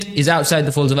is outside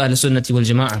the folds of Ahl Sunnati wal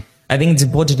Jama'ah. I think it's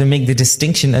important to make the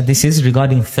distinction that this is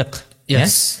regarding fiqh.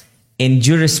 Yes. In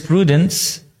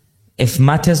jurisprudence, if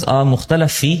matters are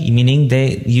mukhtalaf fi, meaning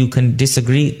you can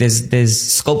disagree, there's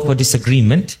scope for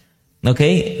disagreement,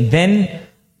 okay, then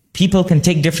people can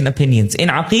take different opinions. In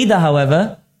aqidah,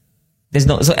 however, there's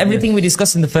no, so everything we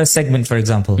discussed in the first segment, for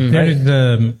example. There is,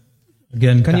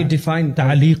 again, can you define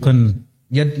ta'liqan?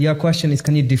 Your question is,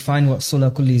 can you define what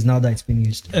Sulah Kulli is now that it's been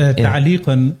used?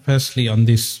 Ta'liqan, firstly, on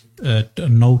this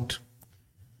note.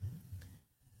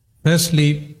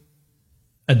 Firstly,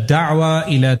 الدعوة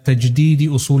إلى تجديد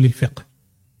أصول الفقه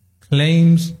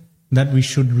claims that we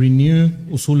should renew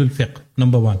أصول الفقه,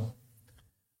 number one.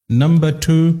 Number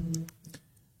two,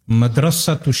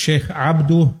 مدرسة الشيخ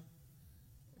عبده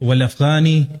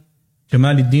والأفغاني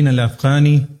جمال الدين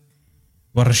الأفغاني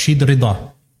ورشيد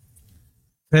رضا.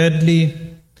 Thirdly,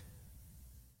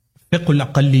 فقه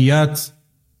الأقليات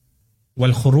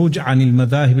والخروج عن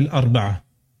المذاهب الأربعة.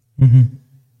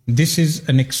 This is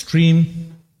an extreme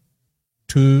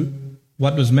to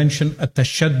what was mentioned,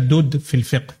 التشدد في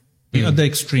الفقه. The other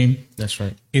extreme, that's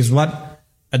right, is what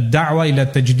الدعوة إلى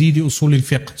تجديد أصول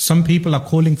الفقه. Some people are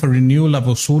calling for renewal of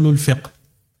أصول الفقه.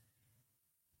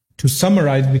 To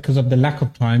summarize, because of the lack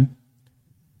of time,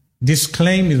 this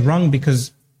claim is wrong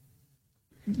because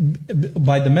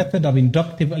by the method of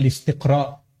inductive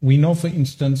al-istiqra, we know, for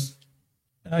instance,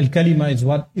 al-kalima is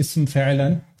what? Ism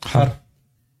fi'lan harf.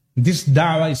 This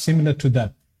da'wah is similar to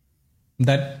that.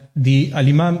 That the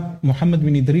Al-Imam Muhammad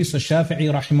bin Idris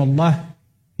al-Shafi'i rahimahullah,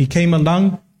 he came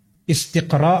along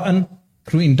istiqra'an,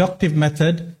 through inductive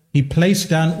method, he placed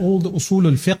down all the usul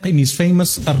al-fiqh in his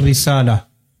famous al-risala.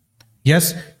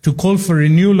 Yes, to call for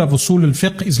renewal of usul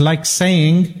al-fiqh is like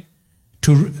saying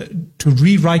to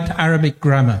rewrite Arabic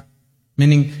grammar,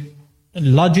 meaning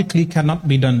logically cannot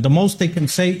be done. The most they can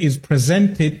say is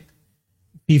present it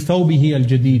fi thawbihi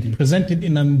al-jadid, present it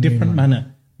in a different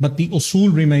manner, but the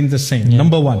usul remains the same.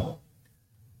 Number one.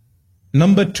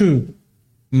 Number two,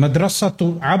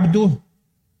 Madrasatu Abdu,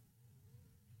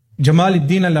 Jamal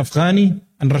al-Din al-Afghani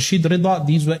and Rashid Rida,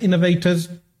 these were innovators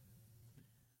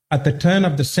at the turn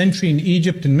of the century in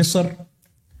Egypt and Misr.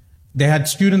 They had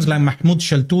students like Mahmud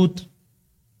Shaltut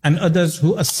and others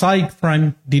who, aside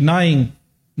from denying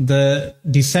the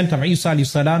descent of Isa alayhi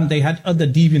salam, they had other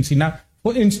deviancy. Now,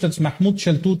 for instance, Mahmud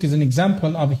Shaltut is an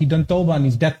example of he done tawbah on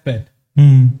his deathbed.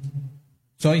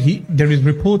 So there is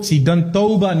reports he done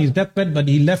tawbah on his deathbed, but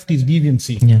he left his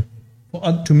deviancy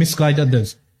to misguide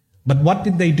others. But what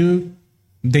did they do?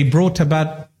 They brought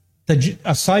about,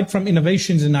 aside from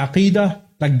innovations in Aqidah,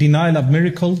 like denial of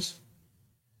miracles,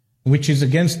 which is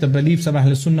against the beliefs of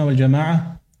Ahl Sunnah wal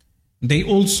Jama'ah, they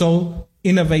also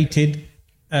innovated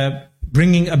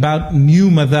bringing about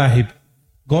new madhahib.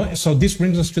 So this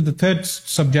brings us to the third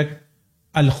subject,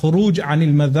 al-khuruj an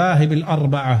al-madhahib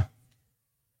al-arba'ah.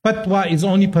 Fatwa is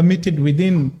only permitted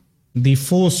within the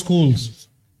four schools.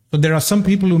 So there are some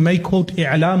people who may quote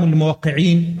I'lam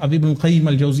al-Muwaqqi'in of Ibn Qayyim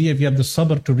al-Jawziyah. If you have the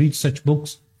sabr to read such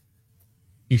books,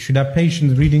 you should have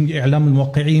patience reading I'lam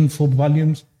al-Muwaqqi'in, 4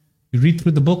 volumes. You read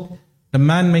through the book, the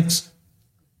man makes,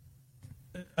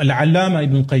 Al-Allama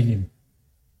Ibn Qayyim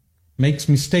makes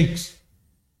mistakes.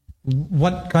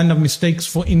 What kind of mistakes?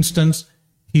 For instance,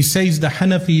 he says the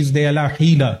Hanafis, they allow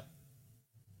hila.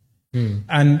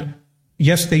 And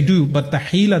yes, they do, but the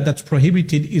hila that's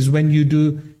prohibited is when you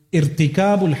do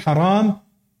irtikabul haram,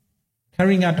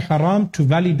 carrying out haram to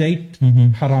validate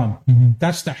haram.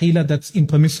 That's the hila that's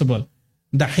impermissible.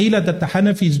 The hila that the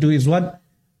Hanafis do is what?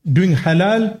 Doing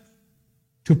halal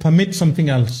to permit something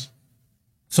else.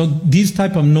 So these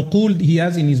type of nuqul he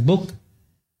has in his book,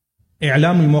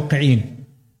 I'lam al-Muwaqqi'in.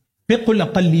 Fiqh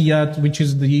al-Aqalliyat, which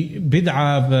is the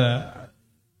bid'ah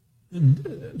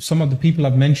of some of the people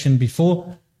I've mentioned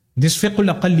before. This fiqh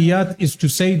al-Aqalliyat is to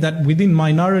say that within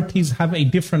minorities have a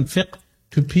different fiqh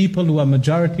to people who are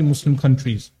majority Muslim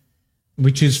countries,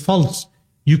 which is false.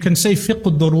 You can say fiqh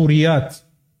al-Daruriyat.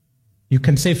 You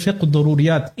can say fiqh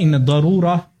al-Daruriyat. In a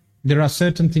darura, there are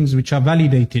certain things which are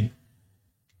validated.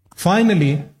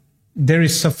 Finally, there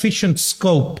is sufficient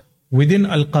scope within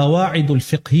al-Qawa'id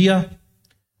al-Fiqhiyah,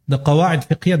 the Qawa'id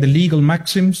fiqhiyah, the legal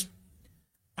maxims,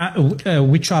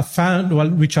 which are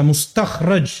found, which are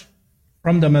mustakhraj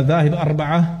from the madhahib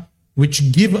arba'ah,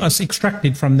 which give us,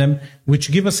 extracted from them,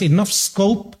 which give us enough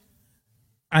scope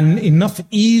and enough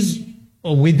ease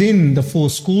within the 4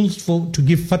 schools to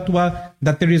give fatwa,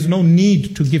 that there is no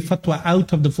need to give fatwa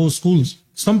out of the 4 schools.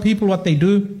 Some people, what they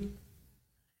do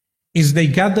is they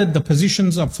gathered the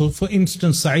positions of, for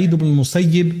instance, Sa'id ibn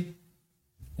Musayyib,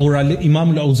 or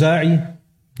Imam al-Awza'i,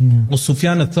 or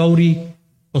Sufyan al-Thawri,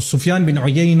 or Sufyan bin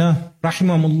Uyayna,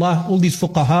 rahimahumullah, all these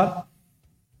fuqaha,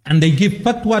 and they give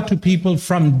fatwa to people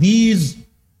from these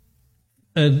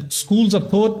schools of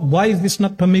thought. Why is this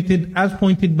not permitted? As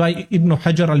pointed by Ibn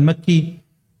Hajar al-Makki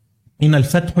in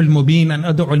Al-Fath al-Mubin and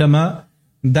other ulama,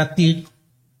 that the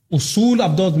usul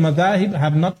of those madhahib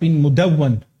have not been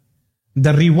mudawwan.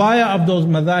 The riwayah of those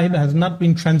madhahib has not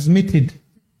been transmitted.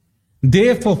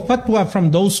 Therefore, fatwa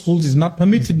from those schools is not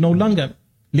permitted no longer.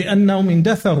 لِأَنَّهُمْ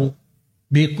اِنْدَثَرُوا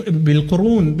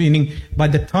بِالْقُرُونِ, meaning by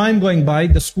the time going by,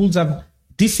 the schools have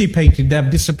dissipated, they have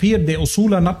disappeared, their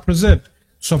usul are not preserved.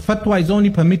 So fatwa is only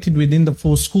permitted within the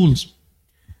 4 schools.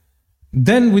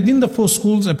 Then within the 4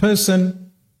 schools, a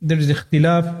person, there is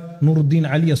ikhtilaf.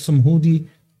 Nuruddin Ali as-Samhudi,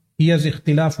 he has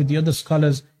ikhtilaf with the other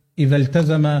scholars. إِذَا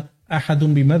الْتَزَمَ أَحَدٌ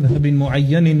بِمَذْهَبٍ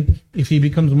مُعَيَّنٍ, if he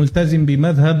becomes multazim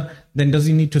bi-madhhab, then does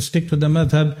he need to stick to the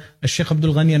madhhab? Shaykh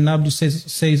Abdul Ghani al-Nabdi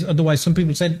says otherwise. Some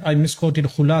people said, I misquoted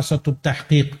Khulasatu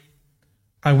Tahqiq.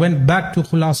 I went back to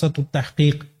Khulasatu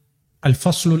Tahqiq.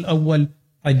 Al-Fasl al-Awwal,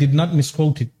 I did not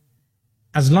misquote it.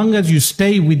 As long as you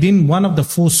stay within one of the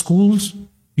 4 schools,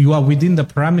 you are within the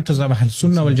parameters of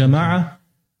Ahl-Sunnah wal Jama'ah.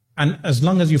 And as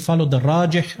long as you follow the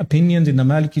Rajih opinions in the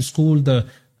Maliki school, the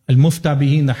Al-Mufta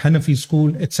bihi in the Hanafi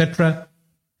school, etc.,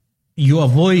 you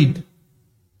avoid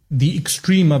the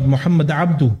extreme of Muhammad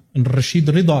Abdu and Rashid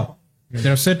Rida.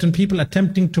 There are certain people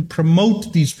attempting to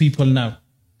promote these people now.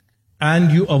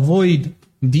 And you avoid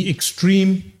the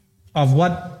extreme of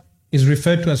what is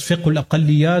referred to as fiqh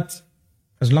al-aqalliyat,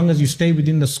 as long as you stay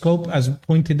within the scope, as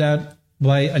pointed out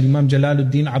by Al-Imam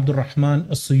Jalaluddin Abdul Rahman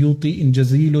as-Suyuti in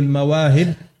Jazil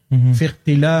al-Mawahib, fi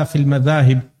ikhtilaf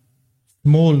al-madhahib,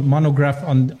 small monograph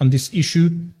on this issue.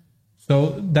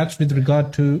 So that's with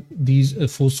regard to these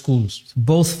 4 schools.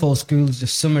 Both 4 schools,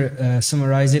 just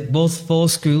summarize it. Both 4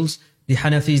 schools, the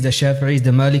Hanafis, the Shafi'is,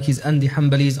 the Malikis and the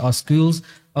Hanbalis, are schools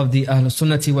of the Ahl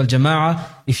Sunnati wal Jama'ah.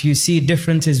 If you see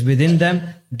differences within them,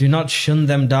 do not shun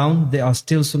them down. They are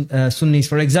still Sunnis.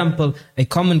 For example, a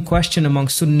common question among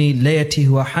Sunni laity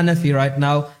who are Hanafi right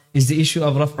now is the issue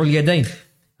of Raf'ul Yadayn.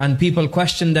 And people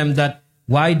question them that,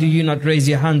 why do you not raise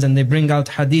your hands? And they bring out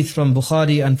hadith from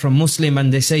Bukhari and from Muslim,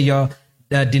 and they say you're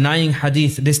denying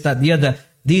hadith, this, that, the other.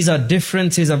 These are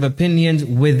differences of opinions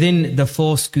within the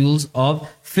 4 schools of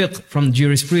fiqh from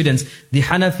jurisprudence. The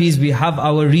Hanafis, we have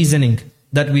our reasoning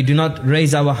that we do not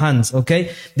raise our hands,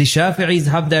 okay? The Shafi'is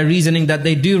have their reasoning that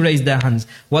they do raise their hands.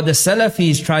 What the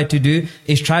Salafis try to do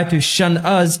is try to shun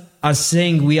us as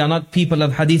saying we are not people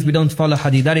of hadith, we don't follow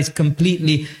hadith. That is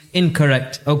completely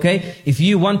incorrect, okay? If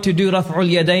you want to do Raf'ul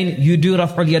Yadayn, you do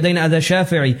Raf'ul Yadayn as a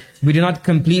Shafi'i. We do not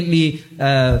completely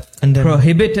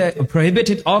prohibit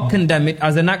it or condemn it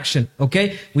as an action,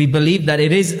 okay? We believe that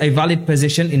it is a valid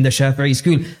position in the Shafi'i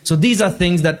school. So these are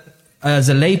things that, as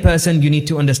a lay person, you need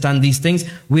to understand these things.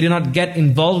 We do not get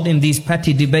involved in these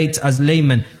petty debates as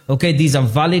laymen, okay? These are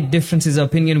valid differences of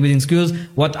opinion within schools.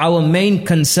 What our main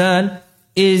concern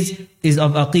is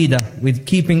of aqeedah, with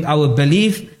keeping our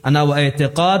belief and our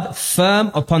i'tiqad firm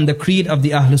upon the creed of the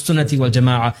Ahlus Sunnati wal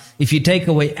Jama'ah. If you take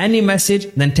away any message,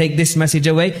 then take this message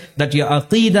away, that your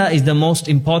aqeedah is the most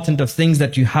important of things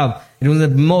that you have. It was the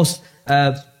most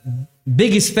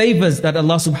biggest favors that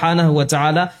Allah subhanahu wa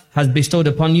ta'ala has bestowed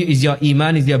upon you is your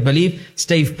iman, is your belief.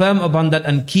 Stay firm upon that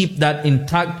and keep that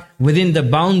intact within the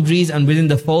boundaries and within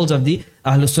the folds of the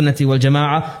Ahlus Sunnati wal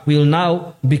Jama'ah. We will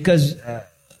now, because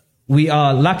we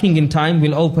are lacking in time,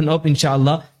 we'll open up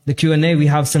inshallah the Q&A. We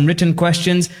have some written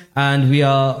questions and we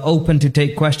are open to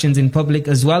take questions in public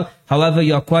as well. However,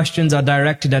 your questions are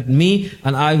directed at me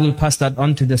and I will pass that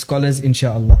on to the scholars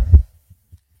inshallah.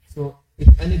 So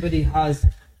if anybody has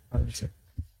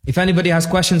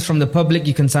questions from the public,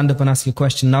 you can stand up and ask your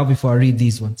question now before I read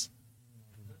these ones.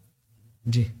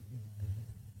 Ji.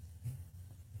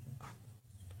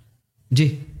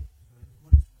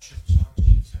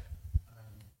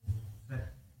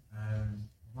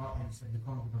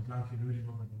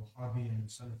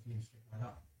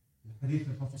 The hadith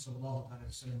of Prophet sallallahu alaihi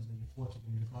wasallam that you quoted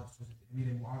in regards to Amir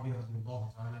Muawiyah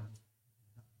radiallahu ta'ala, the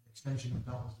extension of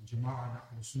that was the Jama'ah and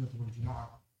Ahl Sunnah wal Jama'ah.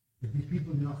 If these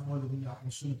people do not follow the Ahl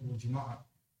Sunnah wal Jama'ah,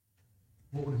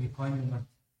 what would we find them at?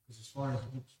 Because as far as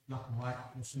it looks black and white,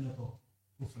 Ahl Sunnah or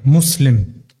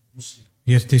Muslim.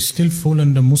 Yes, they still fall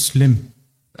under Muslim.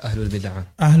 Ahlul Bid'ah.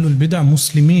 Ahlul Bid'ah,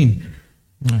 Muslimin.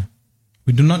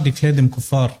 We do not declare them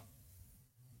kuffar.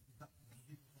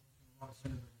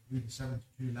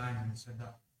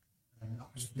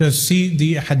 See,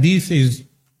 the hadith is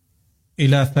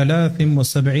إلى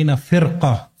 73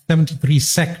 فرقة, 73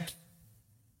 sect.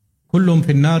 كلهم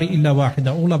في النار إلا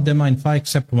واحدة. All of them are in fire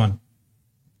except one.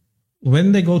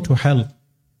 When they go to hell,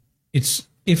 it's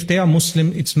if they are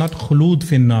Muslim, it's not khulud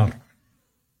fin nar.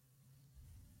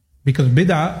 Because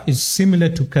bid'ah is similar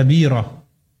to kabira.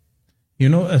 You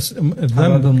know,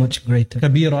 However much greater.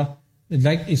 kabira,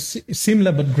 like it's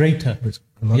similar but greater.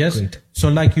 Yes. Greater. So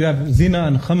like you have zina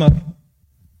and khamar.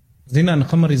 Zina and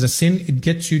khamar is a sin. It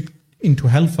gets you into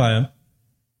hellfire.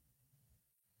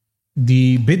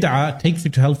 The bid'ah takes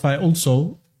you to hellfire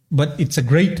also, but it's a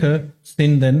greater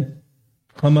sin than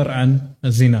khamar and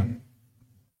zina.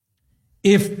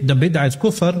 If the bid'ah is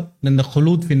kufr, then the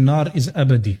khulud fin nar is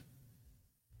abadi.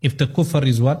 If the kufr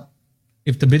is what?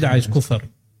 If the bid'ah is kufr.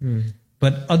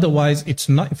 But otherwise, it's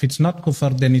not. If it's not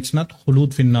kufr, then it's not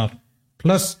khulud fin nar.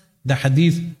 Plus the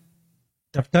hadith,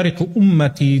 taftariqu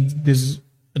ummati, there's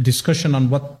a discussion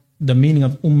on what the meaning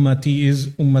of ummati is,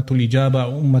 ummatul ijaba,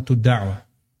 ummatul da'wah,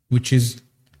 which is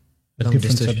a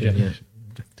different subject. Yeah.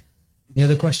 Any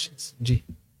other questions? G.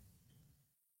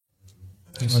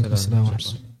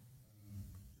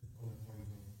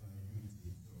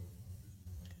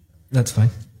 That's fine.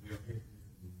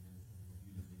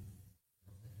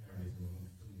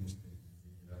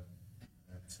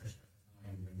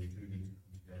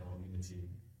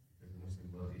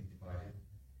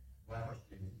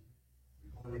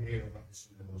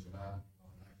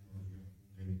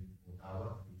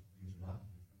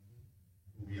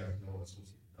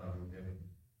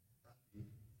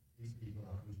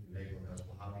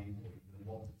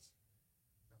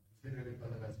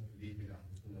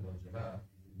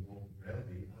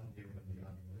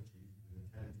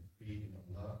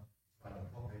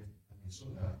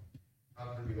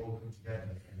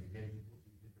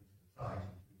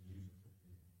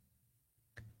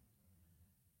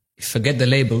 Forget the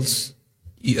labels.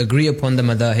 You agree upon the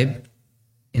madahib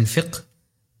in fiqh,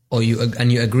 or you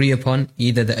agree upon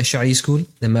either the Ash'ari school,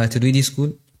 the Maturidi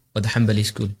school, or the Hanbali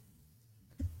school.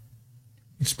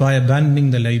 It's by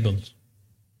abandoning the labels.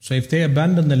 So if they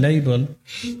abandon the label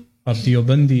of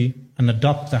Deobandi and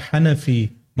adopt the Hanafi,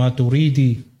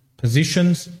 Maturidi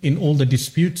positions in all the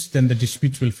disputes, then the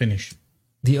disputes will finish.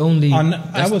 The only On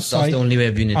That's our side, the only way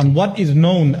of unity. on what is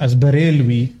known as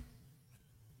Barelwi,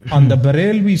 on the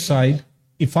Barelwi side,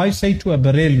 if I say to a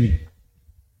Barelwi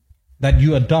that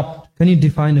you adopt, Can you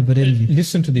define a Barelvi?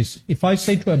 listen to this, if I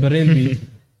say to a Barelwi,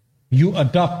 you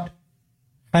adopt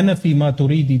Hanafi,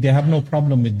 Maturidi, they have no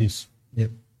problem with this. Yep.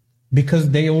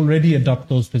 Because they already adopt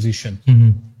those positions.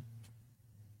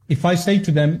 If I say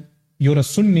to them, you're a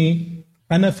Sunni,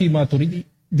 Hanafi, Maturidi,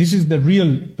 this is the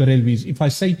real Barelvis. If I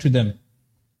say to them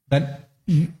that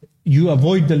you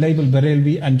avoid the label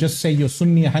Barelvi and just say you're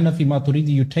Sunni, Hanafi, Maturidi,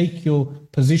 you take your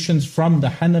positions from the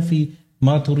Hanafi,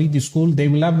 Maturidi school, they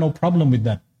will have no problem with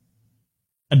that.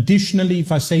 Additionally,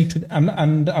 if I say to them,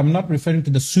 and I'm not referring to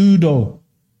the pseudo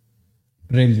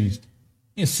Barelvis.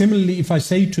 Similarly, if I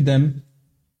say to them,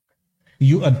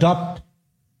 you adopt,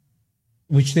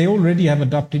 which they already have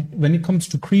adopted, when it comes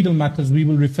to creedal matters, we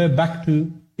will refer back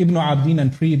to Ibn Abdin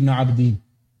and pre-Ibn Abdin.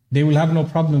 They will have no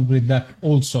problem with that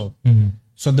also.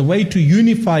 So the way to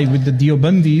unify with the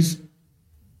Deobandis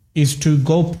is to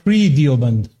go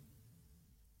pre-Deoband.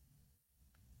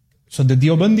 So the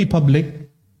Deobandi public,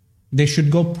 they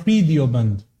should go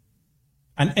pre-Deoband.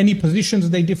 And any positions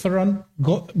they differ on,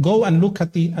 go and look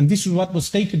at and this is what was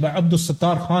stated by Abdul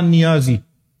Sattar Khan Niyazi,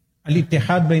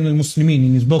 Al-Ittihad Bain al-Muslimin,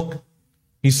 in his book.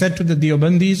 He said to the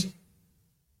Deobandis,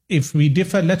 if we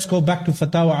differ, let's go back to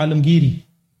Fatawa Alamgiri.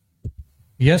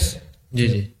 Yes?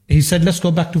 He said, let's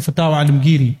go back to Fatawa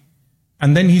Alamgiri.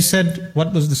 And then he said,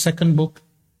 what was the second book?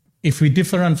 If we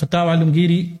differ on Fatawa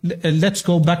Alamgiri, let's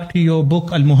go back to your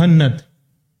book Al-Muhannad.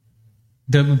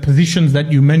 The positions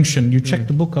that you mentioned. You check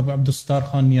the book of Abdul Sattar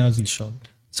Khan Niyazi.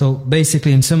 So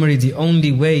basically, in summary, the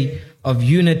only way of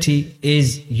unity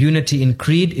is unity in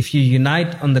creed. If you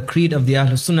unite on the creed of the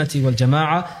Ahlul Sunnati wal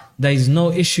Jama'ah, there is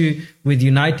no issue with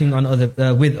uniting on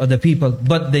with other people,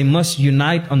 but they must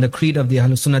unite on the creed of the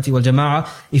Ahlul Sunnati wal Jama'ah.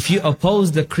 If you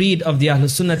oppose the creed of the Ahlul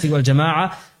Sunnati wal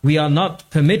Jama'ah, we are not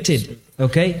permitted,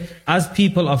 okay, as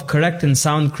people of correct and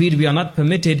sound creed, we are not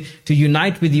permitted to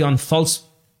unite with you on false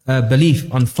belief,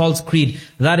 on false creed.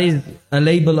 That is a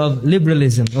label of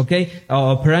liberalism, okay,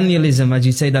 or perennialism, as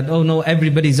you say that, oh no,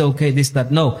 everybody's okay, this,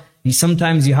 that. No,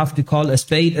 sometimes you have to call a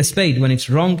spade a spade. When it's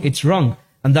wrong, it's wrong.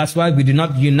 And that's why we do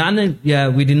not unite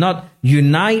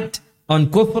on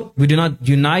kufr, we do not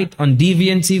unite on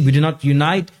deviancy, we do not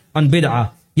unite on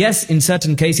bid'ah. Yes, in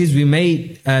certain cases we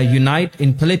may unite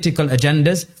in political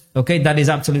agendas, okay, that is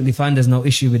absolutely fine, there's no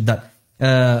issue with that.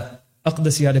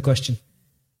 Aqdas, you had a question.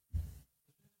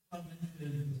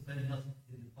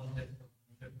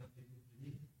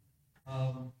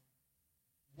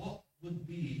 What would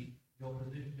be your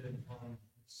position on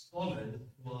scholars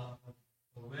who are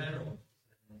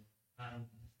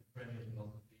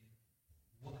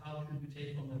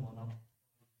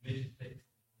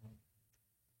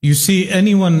You see,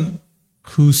 anyone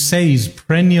who says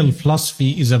perennial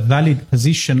philosophy is a valid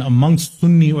position amongst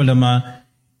Sunni ulama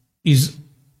is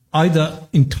either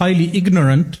entirely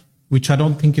ignorant, which I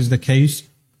don't think is the case,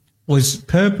 or is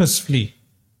purposefully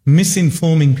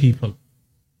misinforming people.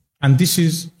 And this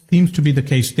seems to be the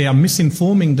case. They are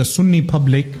misinforming the Sunni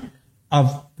public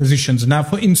of positions. Now,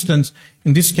 for instance,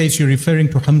 in this case, you're referring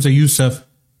to Hamza Yusuf.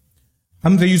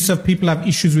 Hamza Yusuf, people have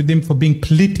issues with him for being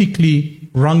politically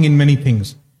wrong in many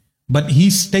things. But he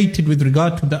stated with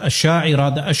regard to the Ash'ari,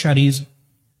 the Ash'aris,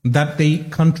 that they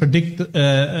contradict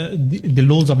the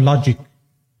laws of logic.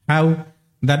 How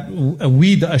that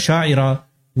we, the Ash'ari,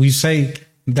 we say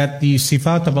that the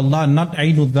sifat of Allah are not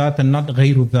Ainu Dhat and not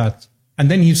Ghayru Dhat. And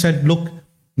then he said, look,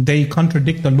 they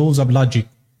contradict the laws of logic.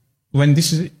 When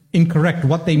this is incorrect,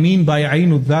 what they mean by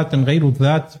Ainu Dhat and Ghayru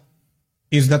Dhat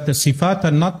is that the sifat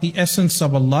are not the essence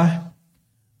of Allah,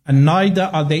 and neither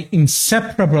are they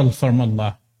inseparable from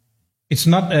Allah. It's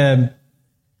not a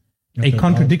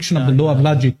contradiction of the law of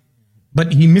logic,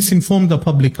 but he misinformed the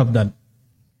public of that.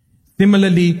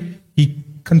 Similarly, he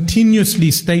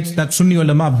continuously states that Sunni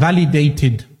ulama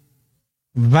validated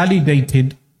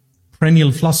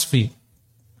perennial philosophy,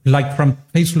 like from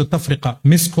Faisal Tafriqa,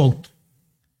 misquote.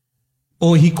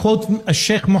 Or he quotes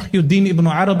Shaykh Muhyiddin ibn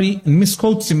Arabi and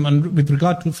misquotes him with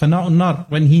regard to Fana'un Nar,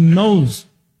 when he knows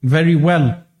very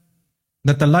well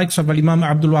that the likes of Imam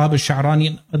Abdul Wahhab al-Sha'rani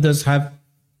and others have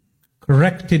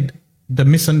corrected the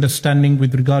misunderstanding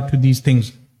with regard to these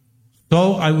things.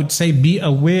 So I would say be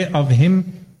aware of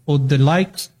him or the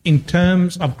likes in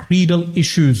terms of creedal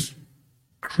issues.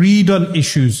 Creedal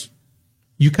issues.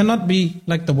 You cannot be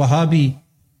like the Wahhabi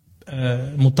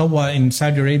Mutawwa in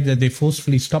Saudi Arabia. They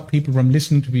forcefully stop people from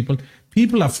listening to people.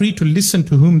 People are free to listen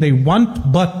to whom they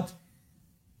want, but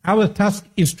our task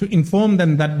is to inform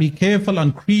them that be careful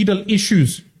on creedal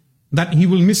issues, that he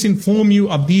will misinform you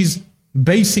of these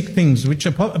basic things, which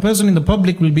a person in the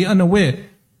public will be unaware.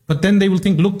 But then they will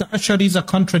think, look, the Ash'aris are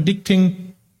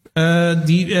contradicting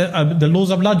the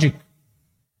laws of logic.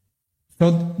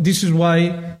 So this is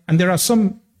why, and there are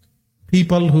some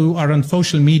people who are on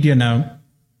social media now,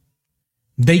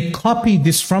 they copy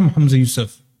this from Hamza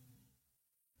Yusuf.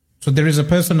 So there is a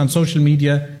person on social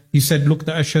media, he said, look,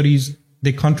 the Ash'aris,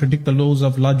 they contradict the laws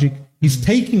of logic. He's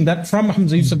taking that from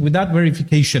Hamza Yusuf without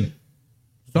verification.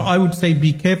 So I would say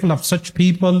be careful of such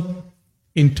people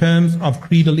in terms of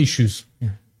creedal issues. Yeah.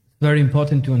 Very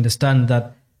important to understand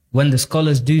that when the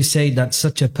scholars do say that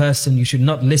such a person, you should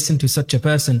not listen to such a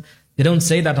person, they don't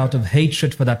say that out of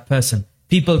hatred for that person.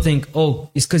 People think, oh,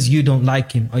 it's because you don't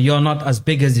like him, or you're not as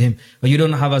big as him, or you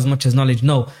don't have as much as knowledge.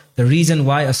 No, the reason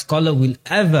why a scholar will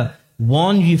ever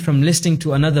warn you from listening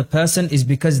to another person is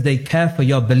because they care for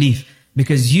your belief.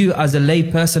 Because you as a lay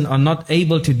person are not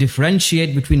able to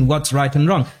differentiate between what's right and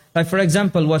wrong. Like for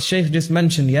example, what Shaykh just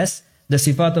mentioned, yes, the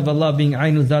sifat of Allah being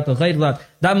Ainu Dhat or Ghayr Dhat,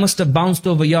 that must have bounced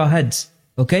over your heads.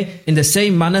 Okay? In the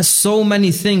same manner, so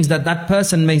many things that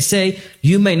person may say,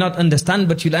 you may not understand,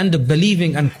 but you'll end up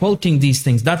believing and quoting these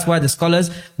things. That's why the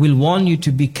scholars will warn you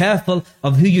to be careful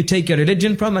of who you take your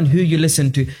religion from and who you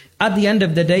listen to. At the end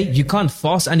of the day, you can't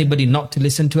force anybody not to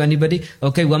listen to anybody.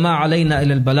 Okay, وَمَا عَلَيْنَا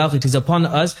إِلَى الْبَلَاغِ. It is upon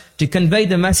us to convey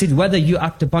the message, whether you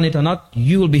act upon it or not,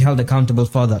 you will be held accountable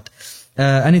for that.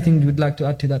 Anything you would like to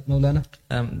add to that, Maulana?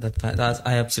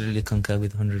 I absolutely concur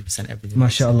with 100% everything.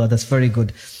 MashaAllah, that's very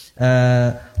good.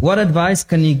 What advice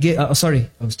can you give? Sorry,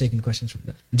 I was taking questions from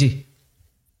that. Ji.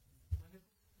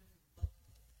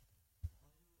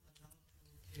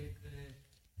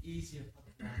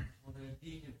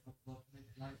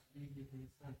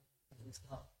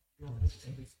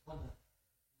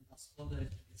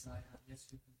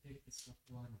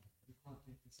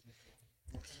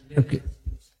 Okay.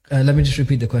 Let me just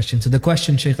repeat the question. So the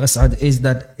question, Shaykh As'ad, is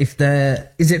that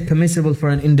is it permissible for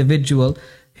an individual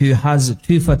who has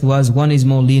two fatwas, one is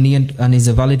more lenient and is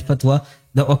a valid fatwa?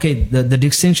 The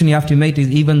distinction you have to make is,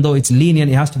 even though it's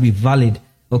lenient, it has to be valid.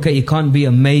 Okay, it can't be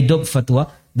a made up fatwa.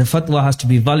 The fatwa has to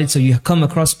be valid. So you come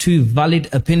across two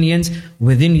valid opinions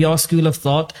within your school of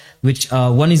thought, which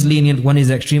one is lenient, one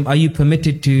is extreme. Are you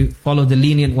permitted to follow the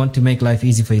lenient one to make life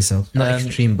easy for yourself? Not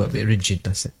extreme, but a bit rigid,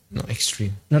 that's it. Not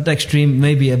extreme. Not extreme,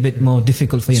 maybe a bit more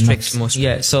difficult for your nafs.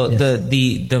 Yeah, so yes.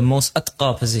 The most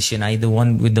atqa position, the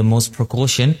one with the most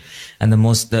precaution, and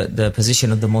the position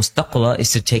of the most taqwa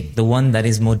is to take the one that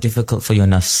is more difficult for your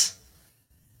nafs.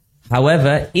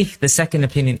 However, if the second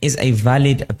opinion is a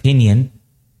valid opinion,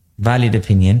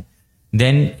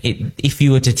 then if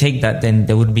you were to take that, then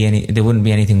there wouldn't be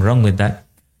anything wrong with that.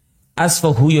 As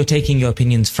for who you're taking your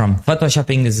opinions from, fatwa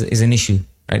shopping is an issue,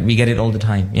 Right? We get it all the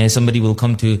time. Yeah, somebody will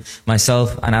come to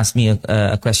myself and ask me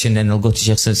a question, and they'll go to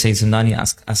Shaykh Sayyid Sundani,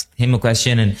 ask him a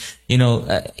question, and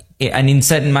and in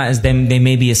certain matters, then there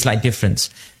may be a slight difference.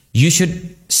 You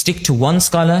should stick to one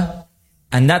scholar,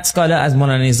 and that scholar, as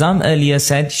Maulana Nizam earlier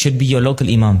said, should be your local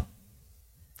imam.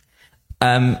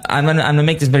 I'm gonna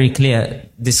make this very clear.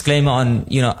 Disclaimer on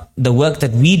the work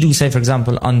that we do, say for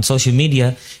example on social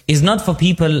media, is not for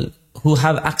people who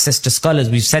have access to scholars.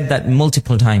 We've said that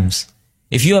multiple times.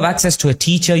 If you have access to a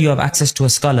teacher, you have access to a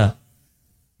scholar.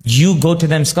 You go to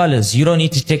them scholars. You don't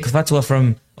need to take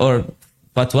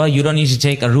fatwa you don't need to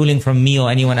take a ruling from me or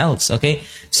anyone else, okay?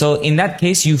 So in that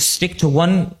case, you stick to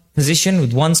one position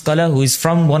with one scholar who is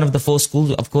from one of the 4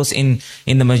 schools. Of course, in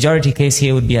the majority case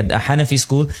here would be at a Hanafi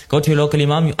school. Go to your local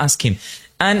imam, you ask him.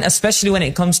 And especially when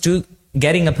it comes to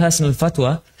getting a personal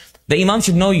fatwa, the imam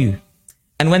should know you.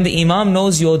 And when the imam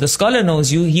knows you or the scholar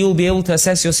knows you, he will be able to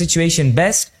assess your situation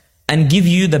best and give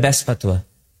you the best fatwa.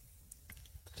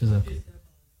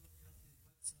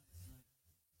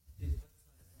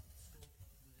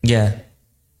 Yeah.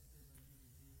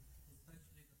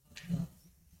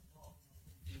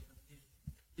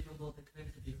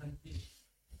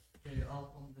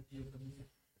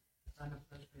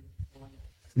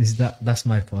 That's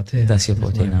my forte. That's your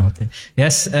forte now.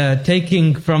 Yes,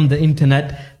 taking from the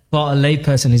internet for a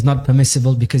layperson is not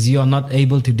permissible because you are not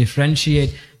able to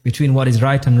differentiate between what is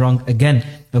right and wrong. Again,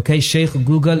 okay, Shaykh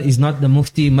Google is not the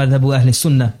Mufti Madhabu Ahl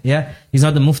Sunnah. Yeah, he's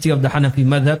not the Mufti of the Hanafi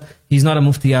Madhab. He's not a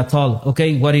Mufti at all.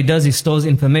 Okay, what he does is stores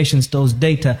information, stores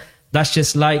data. That's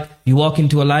just like you walk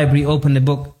into a library, open a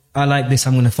book. I like this,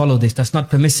 I'm going to follow this. That's not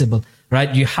permissible,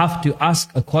 right? You have to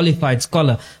ask a qualified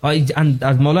scholar. And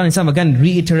as Maulana Isam, again,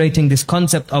 reiterating this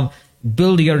concept of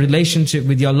build your relationship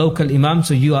with your local imam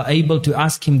so you are able to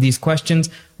ask him these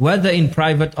questions, whether in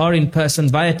private or in person,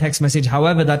 via text message,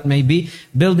 however that may be.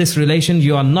 Build this relation.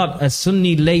 You are not a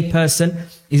Sunni lay person,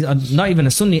 not even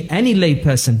a Sunni, any lay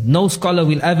person. No scholar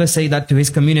will ever say that to his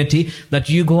community, that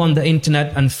you go on the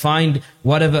internet and find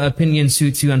whatever opinion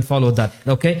suits you and follow that.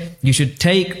 Okay? You should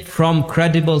take from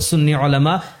credible Sunni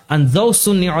ulama, and those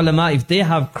Sunni ulama, if they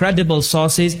have credible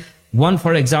sources, one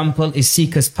for example is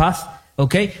Seeker's Path.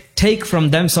 Okay, take from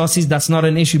them sources, that's not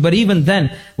an issue. But even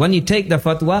then, when you take the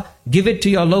fatwa, give it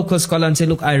to your local scholar and say,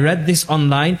 look, I read this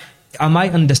online. Am I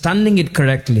understanding it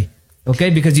correctly? Okay,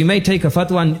 because you may take a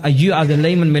fatwa and you as a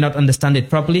layman may not understand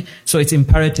it properly. So it's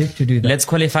imperative to do that. Let's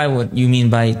qualify what you mean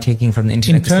by taking from the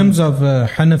internet. In terms of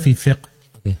Hanafi fiqh,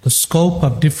 the scope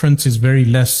of difference is very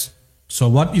less. So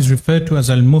what is referred to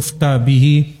as al-mufta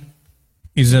bihi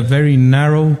is a very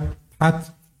narrow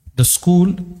path. The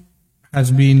school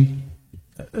has been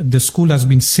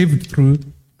sieved through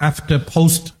after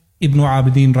post Ibn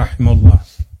Abidin rahimahullah.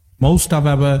 Most of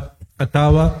our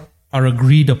fatawa are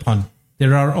agreed upon.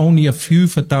 There are only a few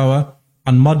fatawa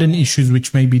on modern issues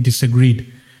which may be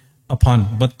disagreed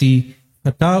upon. But the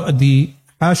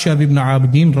Hashia of Ibn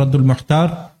Abidin, Raddul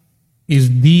Muhtar,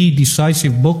 is the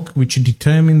decisive book which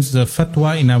determines the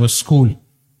fatwa in our school.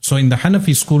 So in the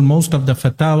Hanafi school, most of the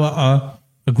fatawa are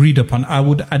agreed upon. I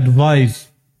would advise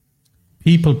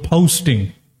people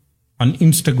posting on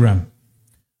Instagram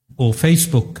or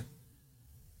Facebook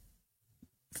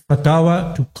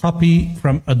fatwa to copy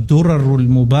from Ad-Durarul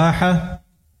Mubaha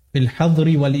fil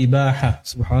Hadri wal Ibaha.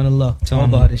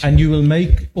 Subhanallah. And you will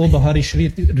make Bahari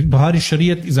Shariat. Bahari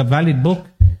Shariat is a valid book,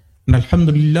 and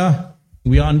alhamdulillah,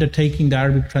 we are undertaking the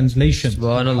Arabic translation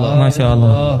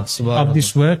of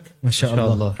this work.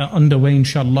 Underway,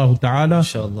 inshallah ta'ala.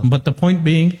 But the point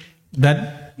being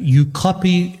that you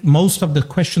copy most of the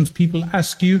questions people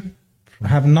ask you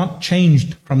have not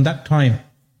changed from that time.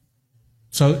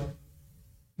 So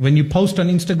when you post on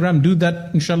Instagram, do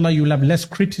that, inshallah, you'll have less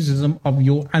criticism of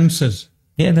your answers.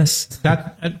 Yeah,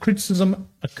 that criticism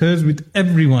occurs with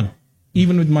everyone,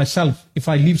 even with myself. If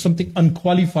I leave something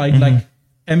unqualified, like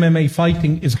MMA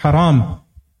fighting is haram,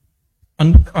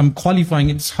 I'm qualifying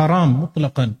it's haram,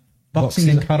 mutlaqan.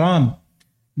 Boxing is haram.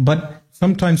 But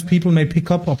sometimes people may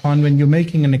pick up upon when you're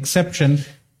making an exception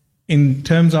in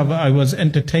terms of, I was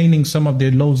entertaining some of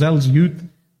the Lozel's youth.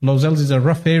 Lozel's is a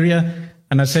rough area.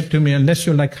 And I said to me, unless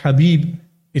you're like Habib,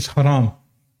 it's haram.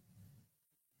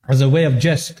 As a way of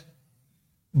jest.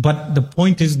 But the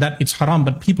point is that it's haram.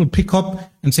 But people pick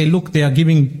up and say, look, they are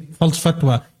giving false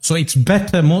fatwa. So it's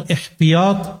better, more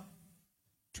ihtiyat,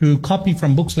 to copy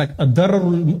from books like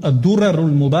Ad-Durarul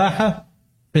Mubaha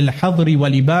fil Hadri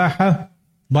wal Ibaha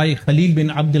by Khalil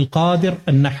bin Abdul Qadir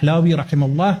al-Nahlawi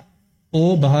rahimahullah,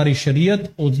 or Bahari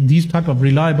Shariat, or these type of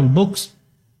reliable books.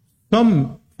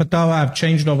 Some fatwa have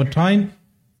changed over time.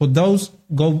 For those,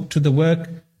 go to the work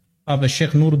of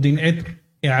Shaykh Nuruddin Itr,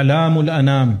 I'lamul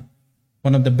Anam.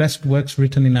 one of the best works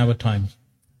written in our times.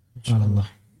 SubhanAllah.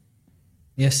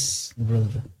 Yes,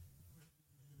 brother.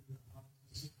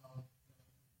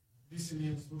 Recently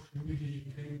on social media, you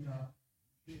claim that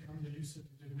Shaykh Hamza Yusuf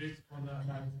is a great scholar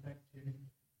and I respect him.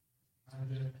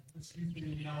 And excuse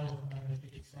me now,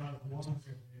 it's one of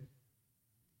them.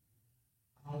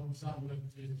 How does that work?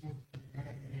 He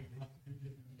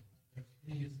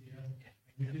is here.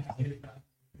 We did say that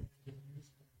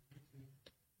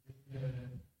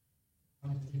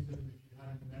Hamza Yusuf, if you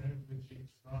had a marriage with Shaykh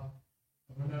Asrar,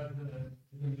 I wonder the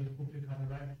public had a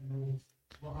right to know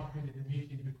what happened in the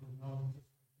meeting because now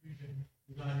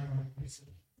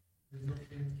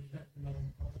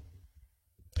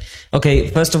Okay,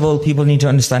 first of all, people need to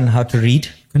understand how to read.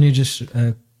 Can you just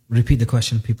repeat the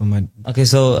question? People might. Okay,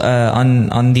 so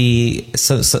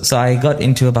so I got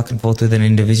into a back and forth with an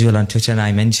individual on Twitter, and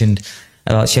I mentioned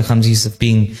about Shaykh Hamza Yusuf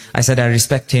being. I said I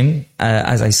respect him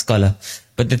as a scholar,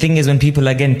 but the thing is, when people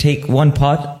again take one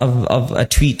part of a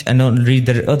tweet and don't read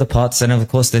the other parts, then of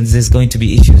course there's going to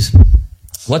be issues.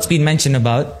 What's been mentioned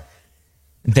about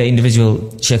the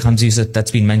individual Shaykh Hamza Yusuf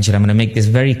that's been mentioned, I'm going to make this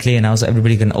very clear now so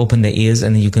everybody can open their ears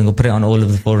and then you can go put it on all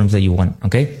of the forums that you want,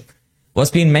 okay?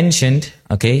 What's been mentioned,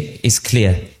 okay, is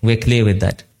clear. We're clear with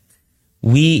that.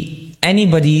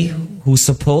 Anybody who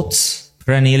supports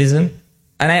perennialism,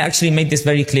 and I actually made this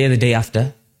very clear the day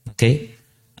after, okay?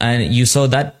 And you saw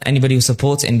that anybody who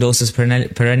supports, endorses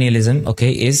perennialism,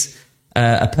 okay, is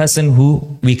a person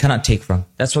who we cannot take from.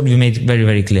 That's what we made very,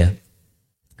 very clear.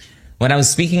 When I was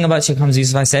speaking about Shaykh Hamza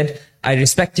Yusuf, I said, I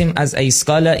respect him as a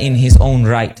scholar in his own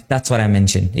right. That's what I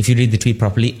mentioned, if you read the tweet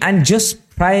properly. And just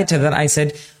prior to that, I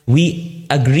said, we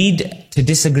agreed to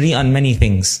disagree on many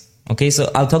things. Okay,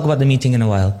 so I'll talk about the meeting in a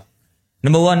while.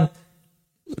 Number one,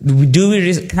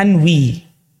 can we,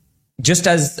 just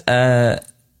as Imam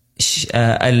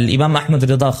Ahmad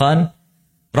Rida Khan,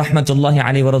 rahmatullahi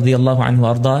alayhi wa radiyallahu anhu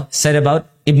arda, said about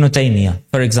Ibn Taymiyyah,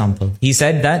 for example. He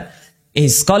said that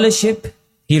his scholarship,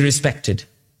 he respected,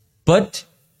 but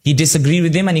he disagreed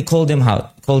with him and he called him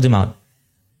out.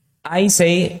 I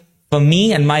say, for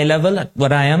me and my level,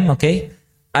 what I am, okay,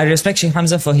 I respect Shaykh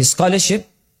Hamza for his scholarship,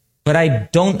 but I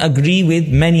don't agree with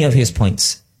many of his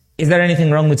points. Is there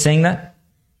anything wrong with saying that?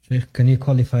 Shaykh, can you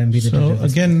qualify and be the judge? So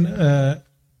again,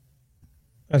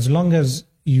 as long as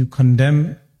you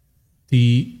condemn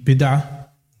the bid'ah,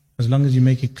 as long as you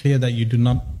make it clear that you do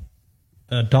not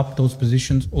adopt those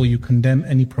positions or you condemn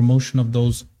any promotion of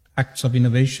those acts of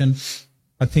innovation,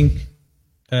 I think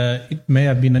it may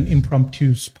have been an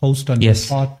impromptu post on your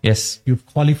part. Yes. You've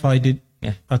qualified it.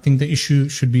 Yeah. I think the issue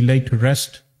should be laid to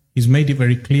rest. He's made it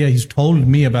very clear. He's told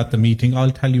me about the meeting.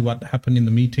 I'll tell you what happened in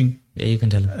the meeting. Yeah, you can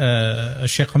tell him.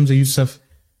 Shaykh Hamza Yusuf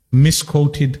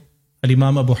misquoted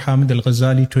Al-Imam Abu Hamid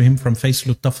Al-Ghazali to him from Faisal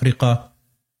Al-Tafriqa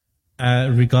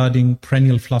regarding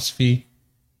perennial philosophy.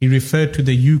 He referred to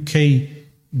the UK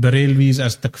Barelvis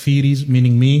as takfiris,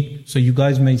 meaning me. So you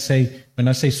guys may say, when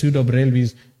I say pseudo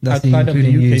Barelvis, outside of the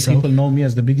UK, people know me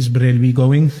as the biggest Barelvi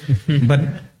going. But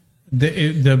the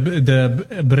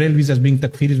Barelvis as being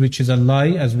takfiris, which is a lie,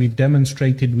 as we've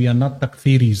demonstrated, we are not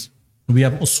takfiris. We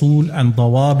have usul and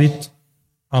dawabit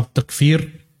of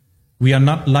takfir. We are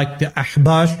not like the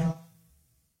ahbash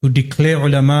who declare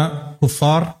ulama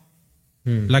kuffar,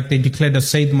 like they declared as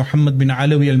Sayyid Muhammad bin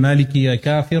Alawi al-Maliki a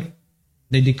kafir.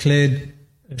 They declared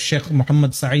Shaykh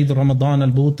Muhammad Sa'id Ramadan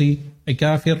al-Buti a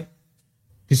kafir.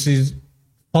 This is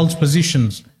false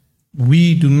positions.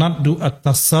 We do not do a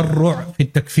tasarru' fi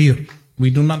takfir. We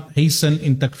do not hasten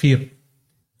in takfir.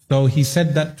 So he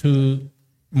said that to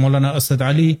Maulana Asad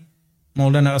Ali.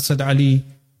 Maulana Asad Ali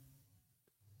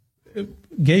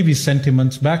gave his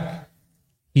sentiments back.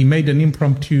 He made an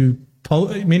impromptu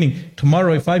meaning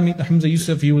tomorrow if I meet Hamza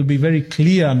Yusuf, he will be very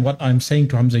clear on what I'm saying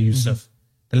to Hamza Yusuf.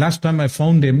 The last time I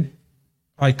found him,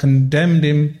 I condemned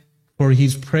him for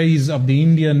his praise of the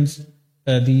Indians,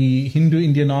 the Hindu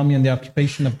Indian army and the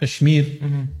occupation of Kashmir,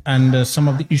 and some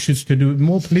of the issues to do with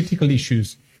more political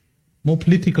issues.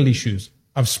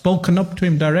 I've spoken up to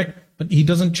him direct, but he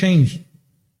doesn't change.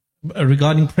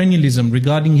 Regarding perennialism,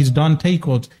 regarding his Dante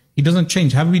quotes, he doesn't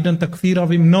change. Have we done takfir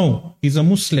of him? No. He's a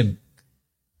Muslim.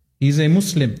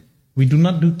 We do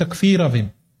not do takfir of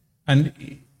him. And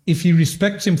if he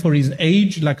respects him for his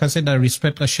age, like I said, I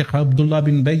respect Shaykh Abdullah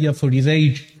bin Bayya for his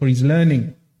age, for his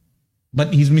learning.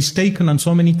 But he's mistaken on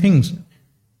so many things.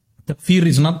 Takfir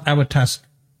is not our task.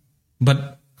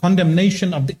 But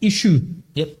condemnation of the issue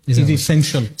is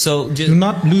essential. So do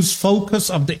not lose focus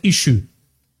of the issue.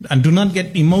 And do not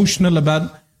get emotional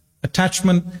about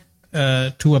attachment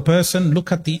to a person.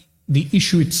 Look at the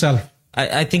issue itself.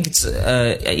 I think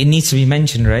it needs to be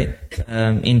mentioned, right?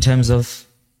 In terms of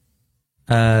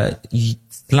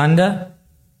slander,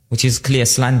 which is clear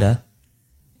slander,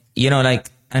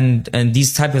 and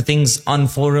these type of things on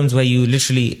forums where you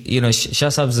literally, Shah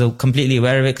Sahib's completely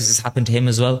aware of it because it's happened to him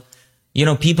as well.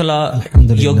 People are,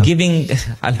 you're giving,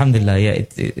 alhamdulillah, yeah,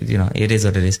 it is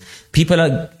what it is. People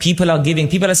are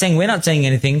saying, we're not saying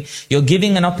anything. You're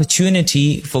giving an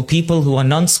opportunity for people who are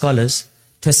non-scholars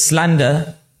to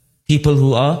slander people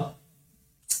who are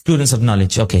students of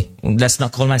knowledge. Okay, let's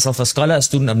not call myself a scholar, a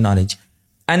student of knowledge.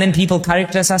 And then people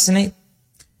character assassinate.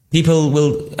 People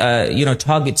will,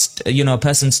 target, a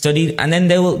person's study, and then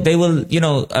they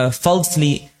will,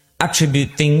 falsely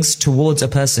attribute things towards a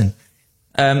person.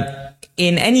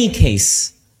 In any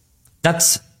case,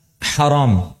 that's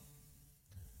haram.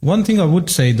 One thing I would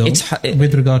say though,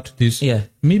 with regard to this,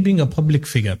 me being a public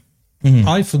figure,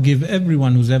 I forgive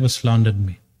everyone who's ever slandered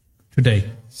me today.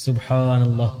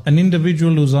 Subhanallah. An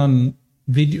individual who's on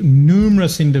video,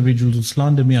 numerous individuals who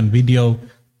slander me on video,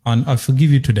 I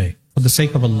forgive you today for the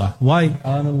sake of Allah. Why?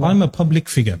 I'm a public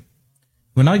figure.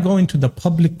 When I go into the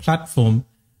public platform,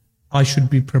 I should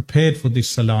be prepared for this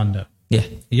slander. Yeah.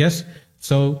 Yes?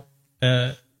 So,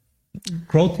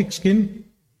 grow thick skin.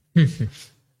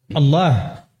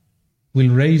 Allah will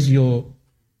raise your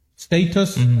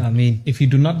status if you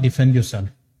do not defend yourself.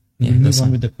 We'll move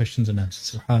on with the questions and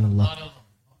answers. Subhanallah.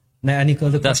 Now, any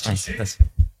other questions? That's fine.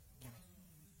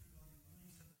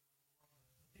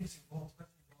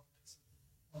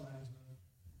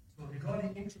 So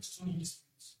regarding intra-Sunni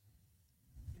disputes,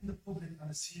 in the public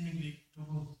and seemingly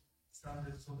double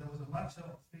standards, so there was a matter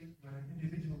of faith where an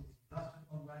individual was drafted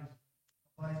online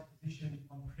by a position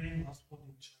on praying or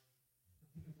supporting each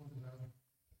other.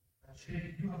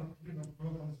 Shaykh, you have appeared on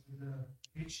programs with the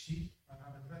HT and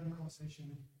had a very conversation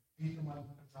with Peter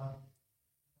Malcolm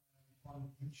on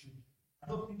YouTube. I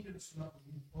don't think it's not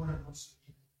or not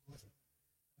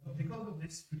but because of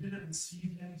this, you didn't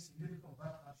receive any significant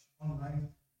backlash online,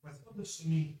 whereas other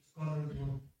Sunni scholars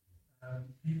or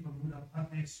people would have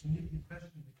had their Sunni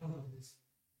impression because of this.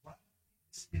 Why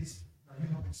is you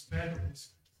have been spared of this?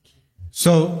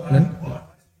 So,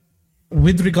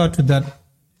 with regard to that,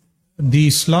 the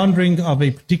slandering of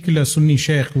a particular Sunni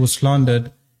Shaykh who was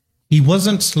slandered, he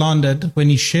wasn't slandered when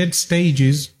he shared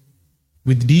stages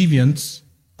with deviants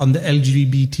on the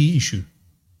LGBT issue.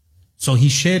 So he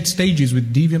shared stages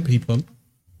with deviant people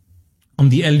on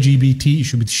the LGBT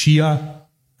issue with Shia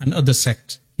and other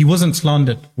sects. He wasn't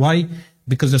slandered. Why?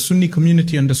 Because the Sunni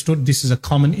community understood this is a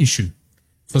common issue.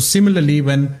 So similarly,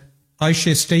 when I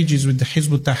share stages with the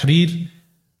Hizb ut-Tahrir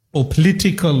or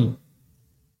political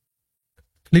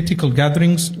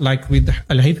gatherings, like with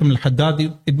Al-Haytham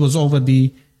al-Haddad, it was over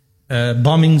the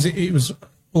bombings. It was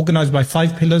organized by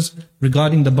 5 pillars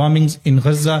regarding the bombings in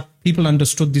Gaza. People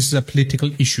understood this is a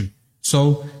political issue.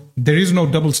 So there is no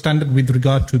double standard with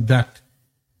regard to that.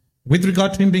 With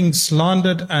regard to him being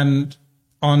slandered and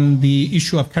on the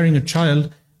issue of carrying a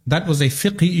child, that was a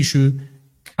fiqhi issue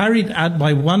carried out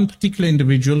by one particular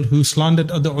individual who slandered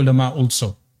other ulama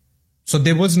also. So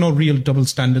there was no real double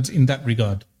standards in that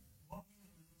regard.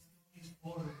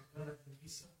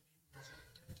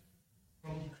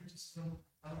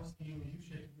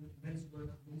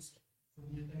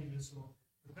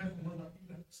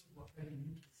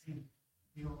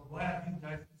 Why are these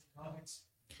guys targets?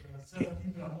 Certain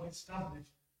people are more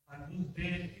established and lose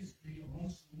their history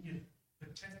amongst Sunni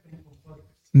protecting from further.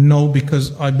 No,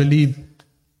 because I believe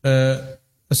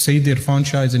Sayyid Irfan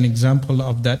Shah is an example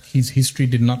of that. His history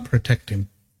did not protect him.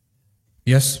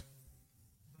 Yes?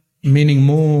 Meaning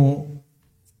more,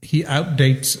 he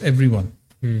outdates everyone.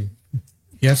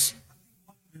 Yes?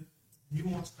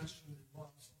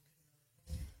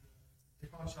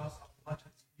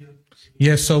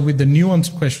 Yes, so with the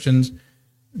nuanced questions,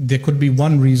 there could be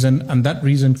one reason, and that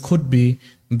reason could be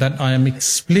that I am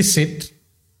explicit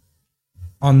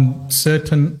on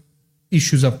certain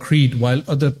issues of creed, while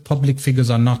other public figures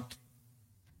are not.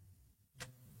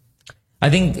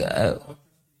 I think... So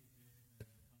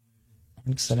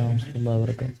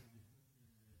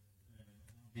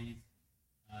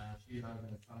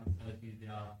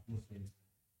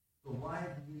why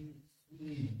do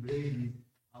we blame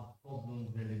our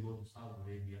problems when they go to Saudi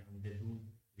Arabia and they do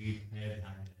read prayer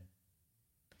behind them?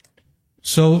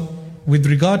 So, with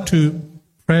regard to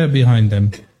prayer behind them,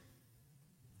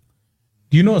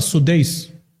 do you know Sudais,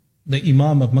 the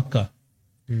Imam of Mecca?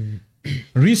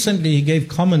 Recently he gave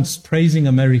comments praising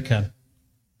America.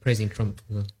 Praising Trump.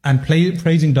 And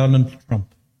praising Donald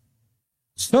Trump.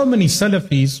 So many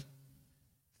Salafis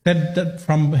said that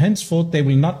from henceforth they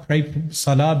will not pray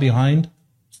Salah behind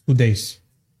Sudais.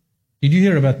 Did you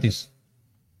hear about this?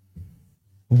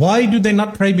 Why do they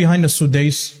not pray behind a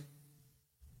Sudais?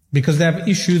 Because they have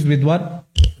issues with what?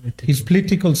 His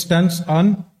political stance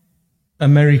on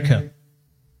America.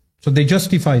 So they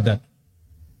justify that.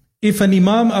 If an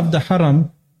Imam of the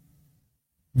Haram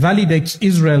validates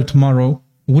Israel tomorrow,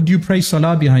 would you pray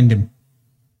Salah behind him?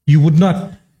 You would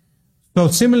not. So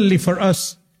similarly for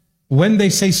us, when they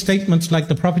say statements like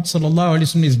the Prophet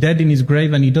ﷺ is dead in his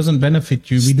grave and he doesn't benefit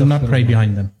you, we do not pray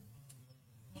behind them.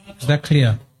 Is that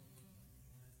clear?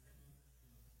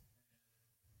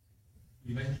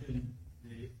 You mentioned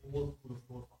the all school of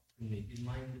thought of Sunni. Is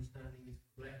my understanding is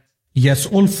correct? Yes,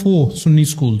 all 4 Sunni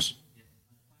schools.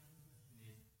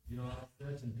 You know,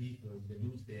 certain people, they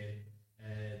do say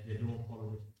they don't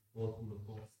follow the all school of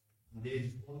thought. They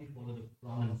just only follow the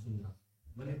Quran and Sunnah.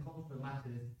 When it comes to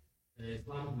matters,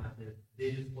 Islamic matters,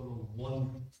 they just follow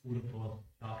one school of thought,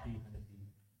 Shafi, Hanafi.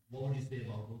 What would you say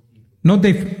about those people? No,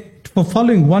 for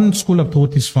following one school of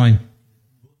thought is fine.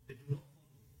 They do not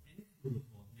follow any school of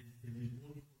thought. They only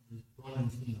follow the Quran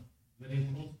and Sunnah. When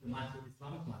it comes to matters,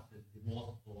 Islamic matters,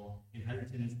 divorce or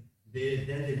inheritance, then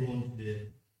they go into the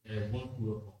one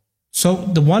school of thought. So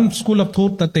the one school of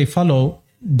thought that they follow,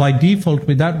 by default,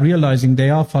 without realizing they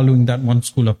are following that one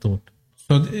school of thought.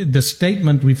 So the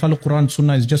statement, we follow Quran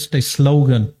Sunnah, is just a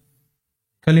slogan.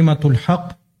 Kalimatul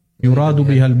haq yuradu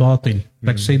biha al-batil.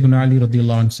 Like Sayyidina Ali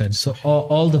radiallahu anhu said. So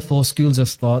all the 4 schools of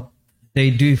thought,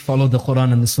 they do follow the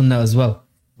Quran and the Sunnah as well.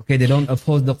 Okay, they don't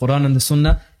oppose the Quran and the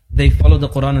Sunnah, they follow the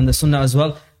Quran and the Sunnah as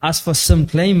well. As for some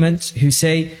claimants who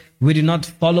say, we do not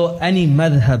follow any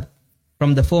madhab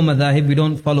from the 4 madhahib, we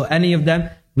don't follow any of them,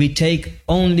 we take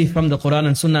only from the Quran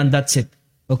and Sunnah and that's it.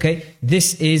 Okay,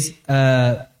 this is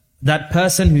that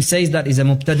person who says that is a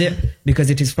mubtadi' because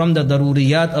it is from the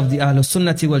daruriyat of the Ahlus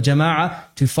Sunnati wal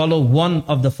Jama'ah to follow one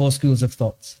of the 4 schools of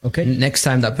thoughts. Okay? Next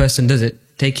time that person does it,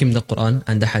 take him the Quran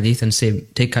and the Hadith and say,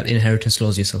 take out inheritance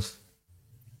laws yourself.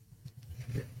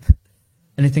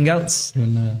 Anything else?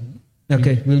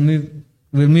 Okay,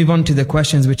 we'll move on to the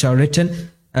questions which are written.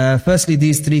 Firstly,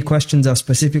 these 3 questions are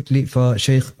specifically for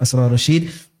Shaykh Asrar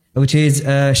Rashid, which is,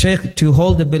 Shaykh, to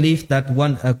hold the belief that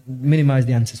one, minimize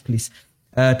the answers please.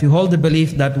 To hold the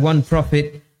belief that one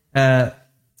prophet, I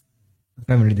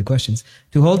can't read the questions.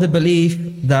 To hold the belief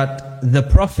that the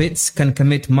prophets can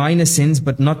commit minor sins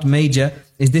but not major,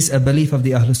 is this a belief of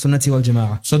the Ahlus Sunnati wal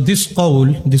Jama'ah? So this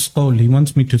qawl, he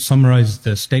wants me to summarize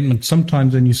the statement.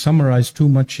 Sometimes when you summarize too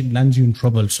much, it lands you in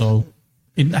trouble. So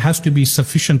it has to be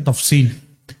sufficient tafsil.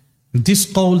 This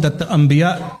qawl that the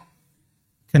Anbiya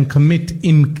can commit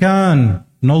imkan,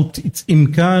 note it's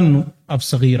imkan of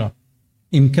saghira.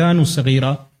 Imkanu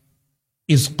saghira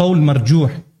is qawl marjuh.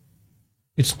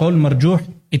 It's qawl marjuh.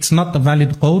 It's not the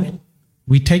valid qawl.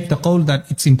 We take the qawl that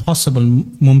it's impossible,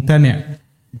 mumtani'.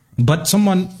 But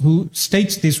someone who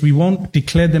states this, we won't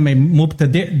declare them a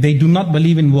mubtadi'. They do not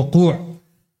believe in wuqu'.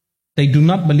 They do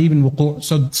not believe in wuqu'.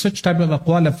 So such type of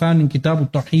aqwal are found in Kitab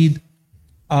al-Tawheed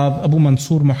of Abu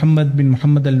Mansur Muhammad bin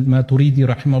Muhammad al-Maturidi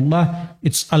rahimahullah.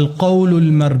 It's al-qawl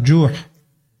al-marjuh.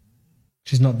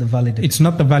 Which is not the valid. It's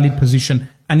not the valid position.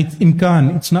 And it's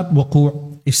imkan, it's not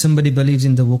wuqu'. If somebody believes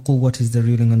in the wuqu', what is the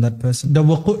ruling on that person? The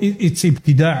wuqu', it's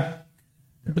ibtida'.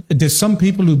 There's some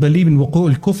people who believe in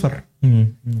wuqu' al-kufr.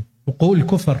 Wuqu'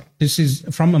 al-kufr. This is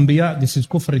from Anbiya, this is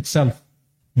kufr itself.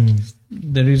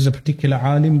 There is a particular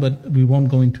alim, but we won't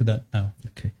go into that now.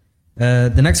 Okay.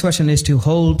 The next question is to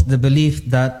hold the belief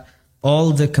that all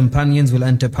the companions will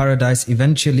enter paradise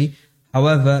eventually.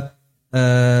 However,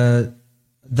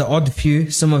 the odd few,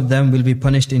 some of them will be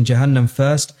punished in Jahannam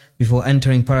first before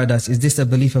entering paradise. Is this a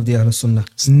belief of the Ahlus Sunnah?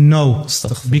 No,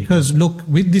 because look,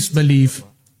 with this belief,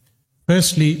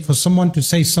 firstly, for someone to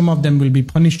say some of them will be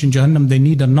punished in Jahannam, they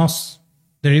need a nas.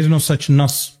 There is no such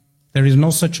nas. There is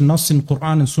no such nas in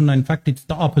Quran and Sunnah. In fact, it's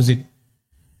the opposite.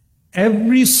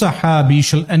 Every Sahabi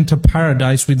shall enter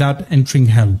paradise without entering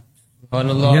hell.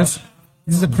 SubhanAllah. Yes,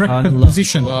 this is the correct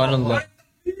position. SubhanAllah.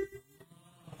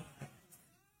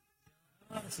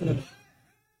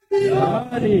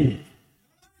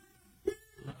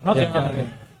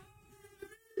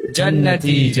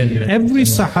 Jannati. Every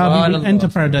Sahabi will enter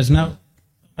paradise. Now,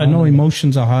 I know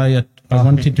emotions are high. I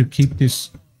wanted to keep this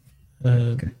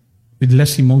with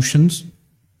less emotions.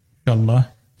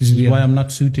 Inshallah. This is why I'm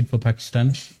not suited for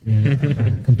Pakistan.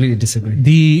 Completely disagree.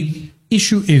 The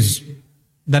issue is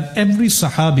that every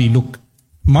Sahabi, look,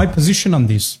 my position on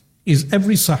this is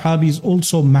every Sahabi is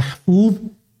also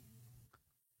mahfooz.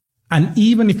 And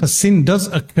even if a sin does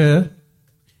occur,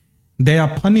 they are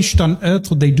punished on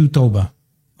earth or they do tawbah.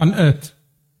 On earth.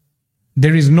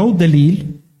 There is no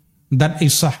daleel that a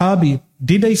Sahabi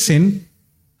did a sin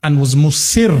and was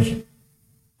musir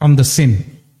on the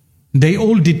sin. They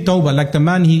all did tawbah. Like the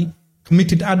man, he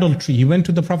committed adultery. He went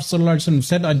to the Prophet ﷺ and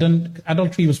said,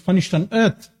 adultery was punished on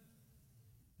earth.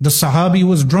 The Sahabi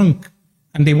was drunk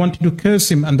and they wanted to curse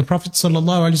him, and the Prophet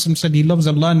ﷺ said he loves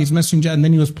Allah and His Messenger, and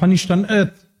then he was punished on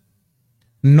earth.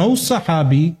 No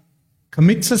Sahabi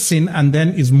commits a sin and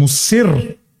then is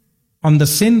musir on the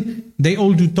sin. They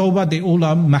all do tawbah, they all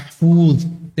are mahfuz,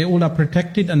 they all are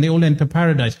protected, and they all enter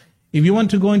paradise. If you want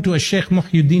to go into a Shaykh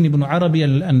Muhyiddin ibn Arabi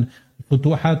and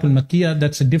Futuhat al-Makkiyah,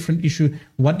 that's a different issue.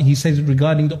 What he says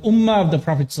regarding the ummah of the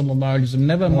Prophet ﷺ,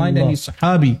 never mind any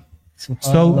Sahabi.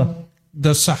 So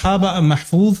the Sahaba are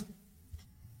mahfuz,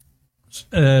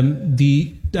 and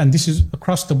this is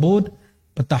across the board,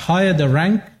 but the higher the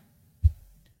rank,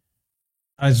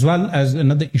 as well as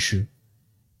another issue,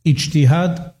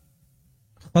 ijtihad,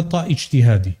 khata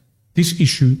ijtihadi. This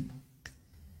issue,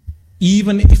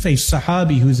 even if a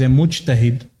Sahabi who is a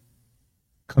mujtahid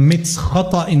commits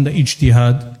khata in the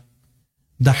ijtihad,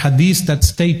 the hadith that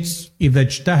states إِذَا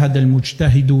اجْتَهَدَ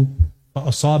الْمُجْتَهِدُ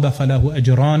فَأَصَابَ فَلَهُ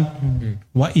أَجْرَانِ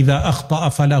وَإِذَا أَخْطَأَ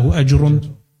فَلَهُ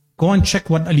أَجْرٌ. Go and check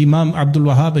what Al-Imam Abdul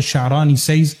Wahhab al-Sha'rani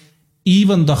says.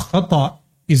 Even the khata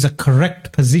is a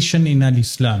correct position in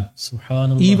al-Islam.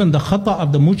 Subhanallah. Even the khata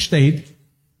of the mujtahid,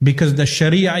 because the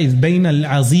sharia is bain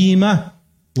al-azima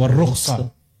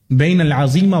wal-rukhsa. Bain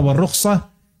al-azima wal-rukhsa.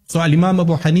 So Al-Imam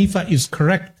Abu Hanifa is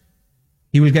correct.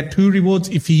 He will get 2 rewards.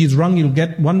 If he is wrong, he'll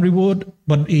get 1 reward.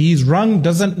 But he is wrong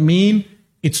doesn't mean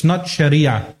it's not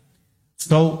sharia.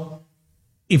 So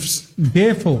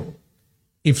therefore,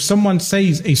 if someone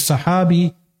says a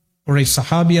Sahabi or a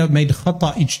Sahabiya made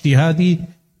khata ijtihadi,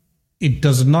 it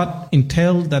does not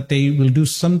entail that they will do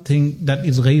something that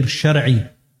is ghair shar'i.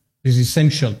 Is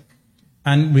essential.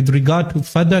 And with regard to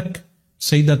Fadak,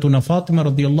 Sayyidatuna Fatima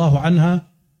radiallahu anha,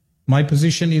 my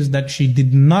position is that she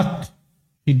did not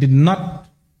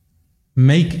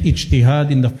make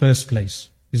ijtihad in the first place.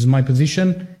 This is my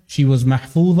position. She was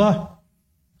mahfudha.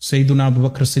 Sayyiduna Abu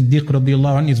Bakr Siddiq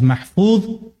radiallahu anhu is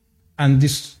mahfudh. And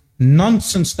this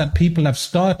nonsense that people have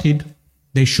started,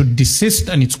 they should desist,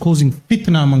 and it's causing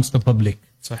fitna amongst the public.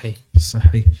 Sahih.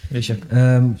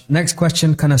 Next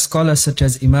question, can a scholar such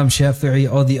as Imam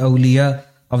Shafi'i or the awliya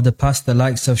of the past, the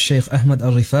likes of Shaykh Ahmad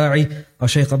al-Rifa'i or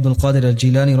Shaykh Abdul Qadir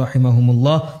al-Jilani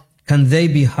rahimahumullah, can they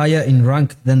be higher in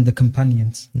rank than the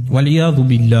companions? Waliyadhu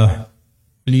billah.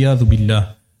 Waliyadhu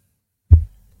billah.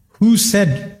 Who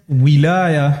said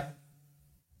wilaya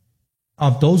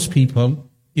of those people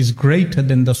is greater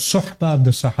than the suhbah of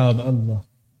the Sahaba? Allah.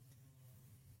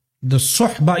 The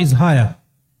suhbah is higher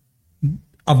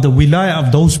of the wilaya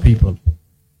of those people.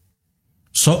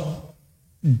 So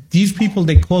these people,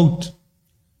 they quote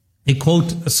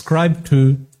ascribed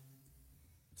to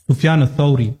Sufyan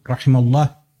al-Thawri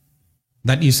rahimahullah,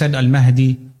 that he said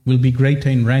Al-Mahdi will be greater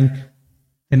in rank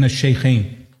than a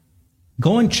Shaykhain.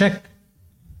 Go and check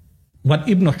what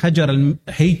Ibn Hajar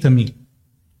al-Haytami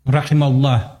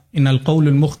rahimahullah in Al-Qawl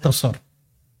al-Mukhtasar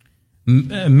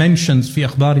mentions fi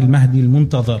akhbar al-Mahdi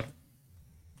al-Muntazar.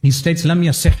 He states lam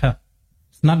yasihha,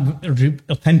 it's not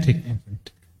authentic.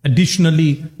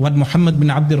 Additionally, what Muhammad bin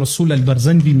Abd al-Rasul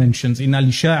al-Barzandi mentions in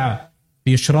Al-Isha'a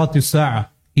fi Ishrat al-Sa'a,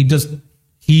 he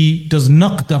does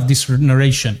naqd of this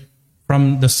narration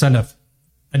from the Salaf.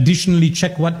 Additionally,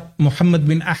 check what Muhammad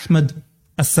bin Ahmad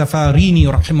al-Safarini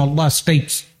rahimahullah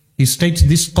states. He states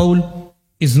this qawl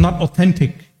is not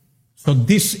authentic. So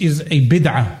this is a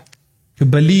bid'ah, to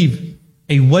believe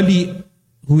a wali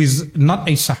who is not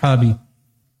a sahabi,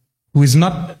 who is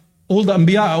not, all the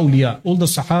anbiya awliya, all the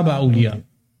sahaba awliya,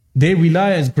 their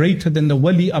wilaya is greater than the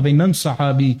wali of a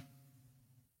non-sahabi.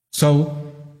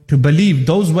 So to believe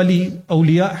those wali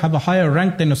awliya have a higher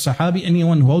rank than a sahabi,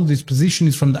 anyone who holds this position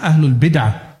is from the ahlul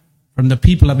bid'ah, from the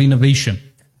people of innovation.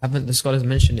 Haven't the scholars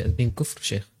mentioned it as being kufr,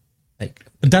 Shaykh?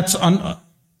 That's on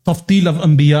tafdeel of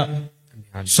anbiya.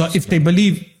 So if they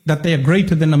believe that they are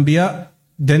greater than anbiya,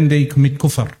 then they commit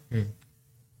kufr.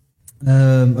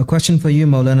 A question for you,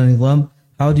 Maulana Nizam.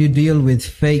 How do you deal with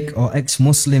fake or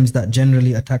ex-Muslims that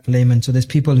generally attack laymen? So there's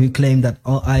people who claim that,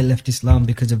 oh, I left Islam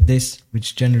because of this,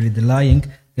 which generally they're lying.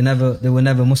 They were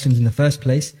never Muslims in the first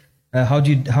place. How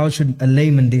should a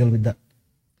layman deal with that?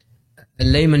 A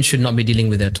layman should not be dealing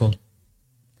with it at all.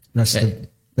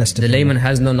 The layman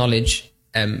has no knowledge,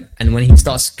 and when he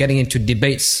starts getting into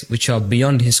debates which are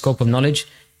beyond his scope of knowledge,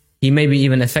 he may be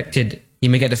even affected. He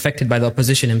may get affected by the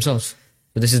opposition himself.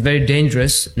 So this is very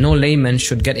dangerous. No layman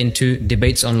should get into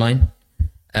debates online,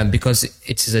 because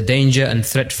it is a danger and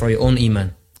threat for your own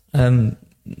iman. Allah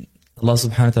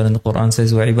subhanahu wa ta'ala in the Quran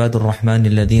says, وَعِبَادُ الرَّحْمَنِ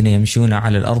الَّذِينَ يَمْشُونَ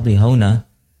عَلَى الْأَرْضِ هَوْنًا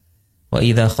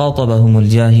وَإِذَا خَاطَبَهُمُ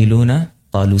الْجَاهِلُونَ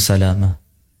قَالُوا سَلَامًا.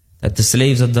 That the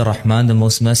slaves of the Rahman, the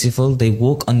most merciful, they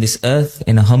walk on this earth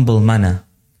in a humble manner.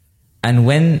 And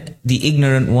when the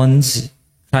ignorant ones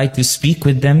try to speak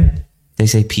with them, they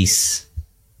say peace.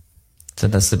 So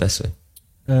that's the best way.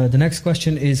 The next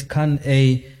question is, can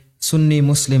a Sunni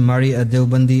Muslim marry a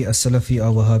Deobandi, a Salafi,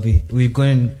 or Wahhabi? We're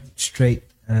going straight,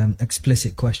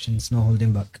 explicit questions, no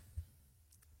holding back.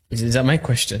 Is that my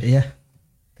question? Yeah.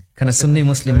 Can a Sunni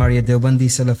Muslim marry a Deobandi,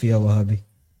 Salafi, or Wahhabi?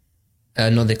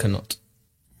 No, they cannot.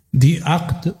 The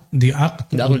aqd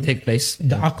That will take place.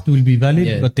 the aqd will be valid,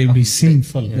 Yeah. but they will be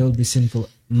sinful. They will be sinful.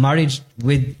 Marriage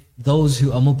with those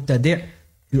who are mubtadi',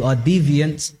 who are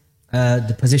deviants,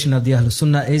 the position of the Ahlul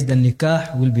Sunnah is the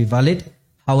nikah will be valid.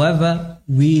 However,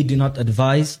 we do not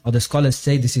advise, or the scholars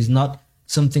say this is not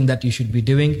something that you should be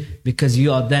doing, because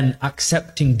you are then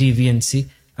accepting deviancy,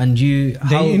 and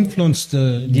They influence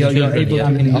the you're able yeah,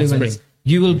 to the influence. offspring.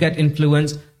 You will get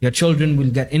influenced, your children will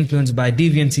get influenced by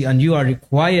deviancy, and you are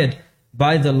required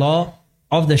by the law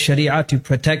of the Sharia to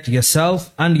protect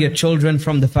yourself and your children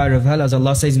from the fire of hell, as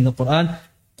Allah says in the Quran,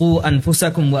 قُوا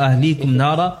أَنفُسَكُمْ وَأَهْلِيكُمْ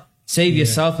نَارًا. Save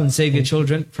yourself and save your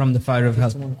children from the fire of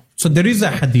hell. So there is a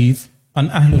hadith on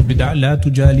Ahlul Bid'ah, لا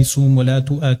تجالسوهم ولا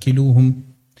تؤكلوهم.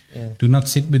 Do not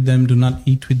sit with them, do not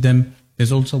eat with them.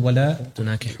 There's also ولا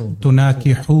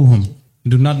تناكحوهم.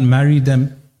 Do not marry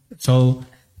them. So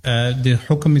the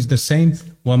hukum is the same.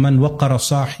 وَمَنْ وَقَرَ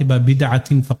صَاحِبَ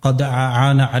بِدْعَةٍ فَقَدْ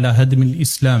أَعَانَ عَلَى هَدْمِ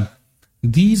الْإِسْلَامِ.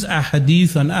 These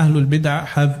ahadith on Ahlul Bid'ah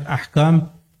have ahkam.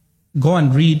 Go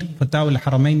and read Fatawa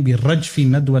al-Haramain bi Rajfi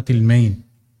Nadwat al-Main.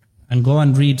 And go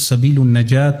and read Sabilun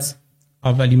Najat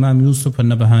of Imam Yusuf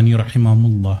al-Nabahani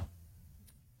rahimahullah.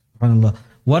 SubhanAllah.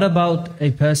 What about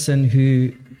a person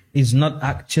who is not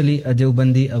actually a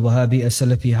Deobandi, a Wahhabi, a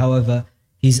Salafi, however,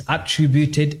 he's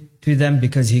attributed to them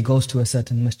because he goes to a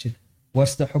certain masjid?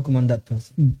 What's the hukum on that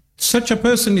person? Such a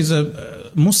person is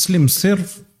a Muslim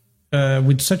sirf.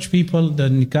 With such people, the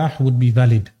nikah would be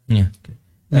valid. Yeah.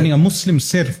 Meaning a Muslim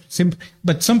sirf.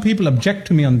 But some people object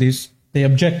to me on this. They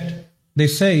object. They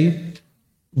say,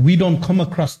 we don't come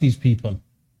across these people.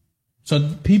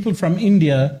 So people from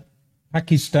India,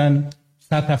 Pakistan,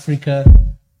 South Africa,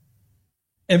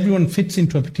 everyone fits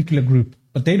into a particular group.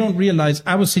 But they don't realize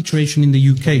our situation in the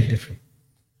UK.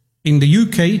 In the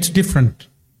UK, it's different.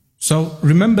 So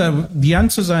remember, the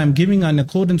answers I am giving are in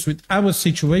accordance with our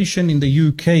situation in the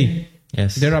UK.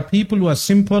 Yes. There are people who are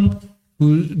simple,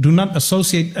 who do not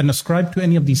associate and ascribe to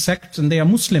any of these sects, and they are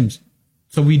Muslims.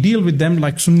 So we deal with them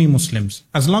like Sunni Muslims,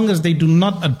 as long as they do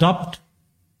not adopt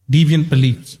deviant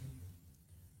beliefs.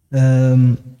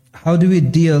 How do we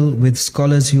deal with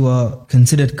scholars who are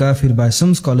considered kafir by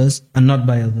some scholars and not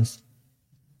by others?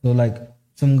 So like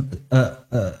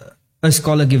a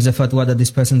scholar gives a fatwa that this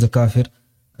person's a kafir.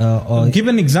 Give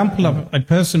an example of a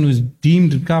person who is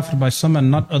deemed kafir by some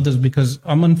and not others, because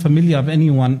I'm unfamiliar of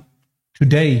anyone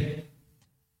today.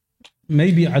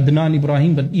 Maybe Adnan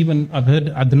Ibrahim, but even I've heard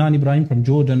Adnan Ibrahim from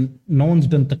Jordan, no one's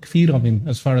done takfir of him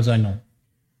as far as I know.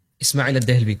 Ismail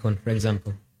al-Dahlwi, for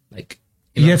example. Like,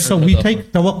 Yes, so we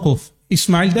take tawaqquf.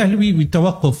 Ismail Dahlwi, we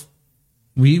tawaqquf.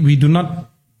 We do not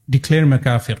declare him a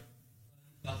kafir.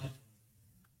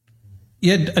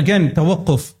 Yet again,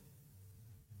 tawaqquf.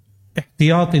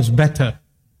 Ihtiyat is better.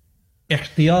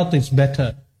 Ihtiyat is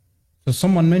better. So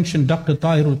someone mentioned Dr.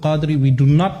 Tahir al-Qadri, we do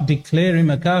not declare him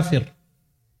a kafir.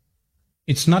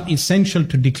 It's not essential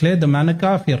to declare the man a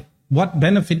kafir. What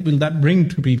benefit will that bring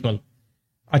to people?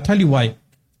 I tell you why.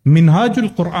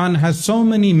 Minhajul Quran has so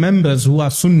many members who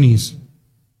are Sunnis.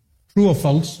 True or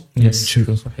false? Yes,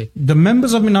 true. The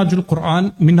members of Minhajul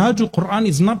Quran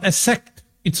is not a sect.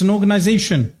 It's an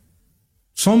organization.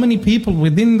 So many people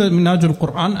within the Minhajul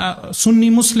Quran are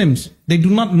Sunni Muslims. They do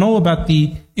not know about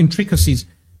the intricacies.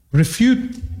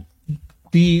 Refute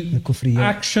the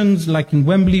actions like in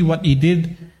Wembley, what he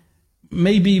did.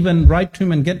 Maybe even write to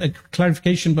him and get a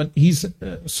clarification, but he's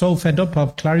so fed up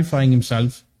of clarifying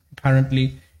himself,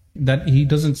 apparently, that he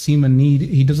doesn't see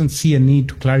a need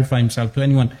to clarify himself to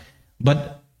anyone.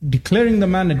 But declaring the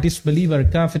man a disbeliever, a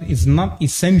kafir, is not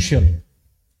essential.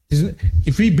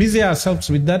 If we busy ourselves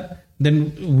with that,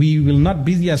 then we will not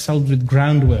busy ourselves with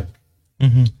groundwork.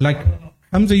 Mm-hmm. Like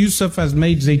Hamza Yusuf has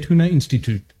made Zaytuna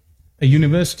Institute, a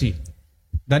university,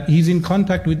 that he's in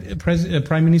contact with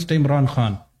Prime Minister Imran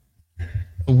Khan.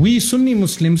 We Sunni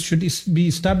Muslims should be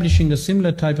establishing a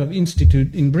similar type of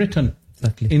institute in Britain,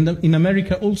 Exactly. in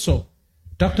America also.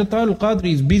 Dr. Tahir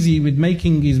al-Qadri is busy with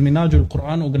making his Minhajul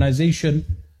Quran organization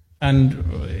and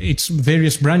its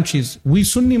various branches. We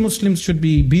Sunni Muslims should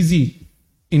be busy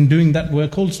in doing that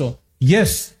work also.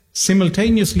 Yes,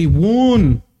 simultaneously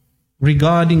warn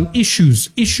regarding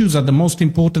issues. Issues are the most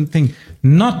important thing.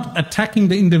 Not attacking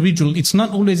the individual. It's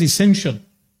not always essential.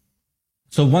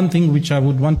 So one thing which I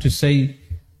would want to say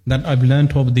that I've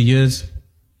learned over the years.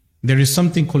 There is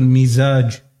something called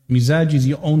mizaj. Mizaj is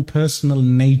your own personal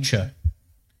nature.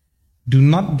 Do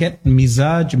not get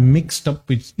mizaj mixed up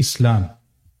with Islam.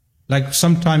 Like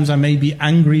sometimes I may be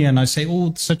angry and I say,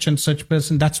 oh, such and such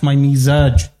person, that's my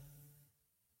mizaj.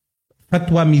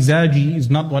 Fatwa mizaji is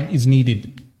not what is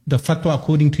needed. The fatwa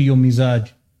according to your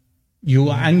mizaj. You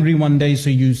are angry one day, so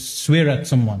you swear at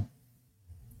someone.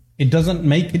 It doesn't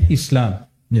make it Islam.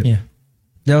 Yeah.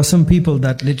 There are some people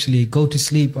that literally go to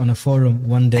sleep on a forum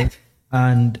one day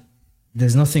and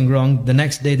there's nothing wrong. The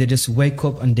next day they just wake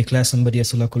up and declare somebody as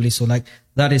Salah Kulli. So like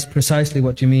that is precisely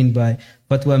what you mean by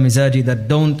fatwa mizaji, that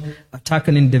don't attack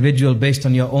an individual based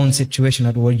on your own situation,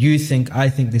 at what you think, I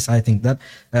think this, I think that.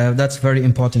 That's very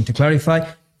important to clarify.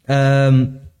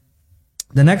 The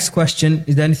next question,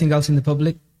 is there anything else in the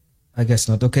public? I guess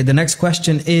not. Okay, the next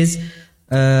question is,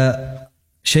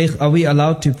 Shaykh, are we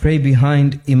allowed to pray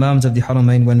behind Imams of the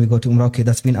Haramain when we go to Umrah? Okay,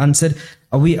 that's been answered.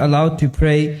 Are we allowed to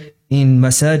pray in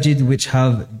masajid which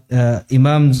have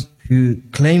Imams who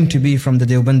claim to be from the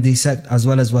Deobandi sect as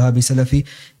well as Wahhabi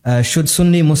Salafi? Should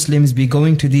Sunni Muslims be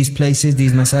going to these places,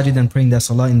 these masajid, and praying their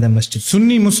salah in their masjid?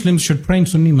 Sunni Muslims should pray in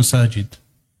Sunni masajid.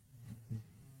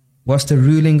 What's the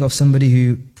ruling of somebody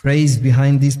who prays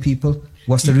behind these people?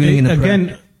 What's the ruling in the prayer?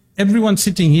 Again, everyone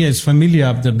sitting here is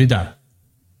familiar with the bid'ah.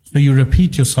 So you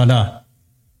repeat your salah.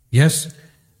 Yes?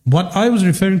 What I was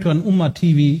referring to on Ummah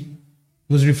TV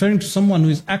was referring to someone who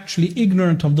is actually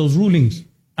ignorant of those rulings.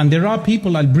 And there are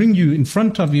people, I'll bring you in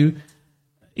front of you.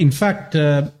 In fact,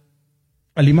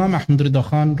 Al-Imam Ahmad Rida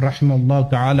Khan, rahimahullah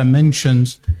ta'ala,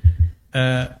 mentions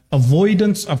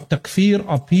avoidance of takfir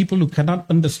of people who cannot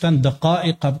understand the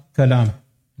qa'iq of kalam.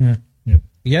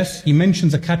 Yes, he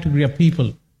mentions a category of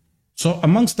people. So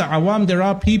amongst the awam, there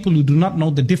are people who do not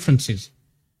know the differences.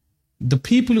 The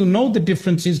people who know the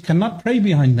differences cannot pray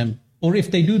behind them. Or if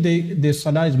they do, their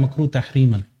salah is makruh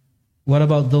tahriman. What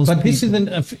about those people? But this is an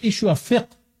issue of fiqh.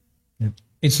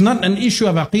 It's not an issue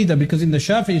of aqidah, because in the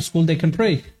Shafi'i school they can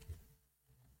pray.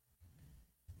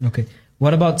 Okay.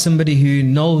 What about somebody who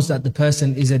knows that the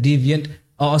person is a deviant?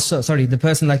 Oh, sorry, the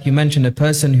person, like you mentioned, a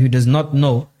person who does not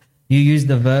know. You use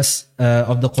the verse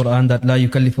of the Quran that la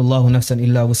yukallifullahu nafsan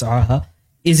illa wus'aha.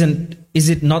 Is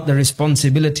it not the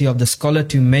responsibility of the scholar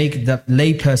to make that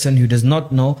lay person who does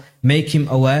not know, make him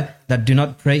aware that do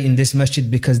not pray in this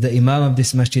masjid because the imam of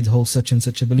this masjid holds such and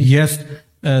such a belief? Yes,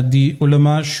 the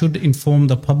ulama should inform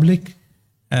the public,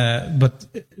 but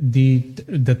the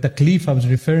taklif I was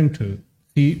referring to,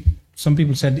 some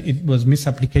people said it was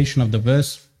misapplication of the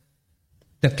verse.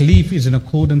 Taklif is in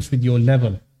accordance with your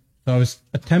level. So I was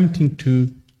attempting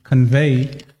to convey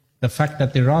the fact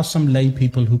that there are some lay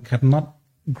people who cannot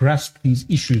grasp these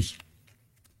issues,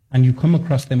 and you come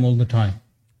across them all the time.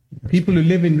 People who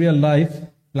live in real life,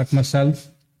 like myself,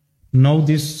 know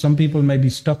this. Some people may be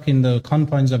stuck in the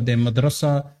confines of their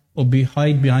madrasa or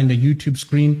hide behind a YouTube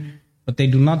screen, but they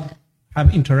do not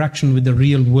have interaction with the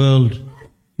real world.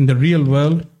 In the real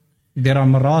world, there are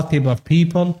maratib of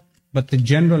people, but the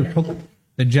general hukm,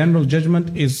 the general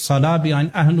judgment is salah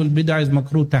behind Ahlul Bid'ah is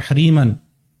makruh tahriman.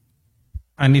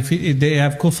 And if they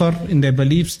have kufr in their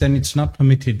beliefs, then it's not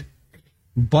permitted.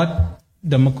 But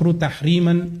the makruh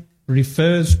tahriman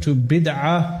refers to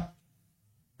bid'ah,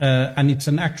 and it's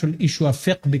an actual issue of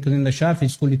fiqh, because in the Shafi'i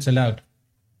school it's allowed.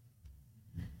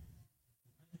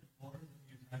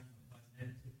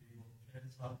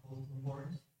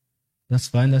 That's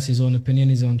fine, that's his own opinion,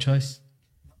 his own choice.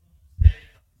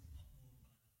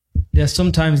 Yeah,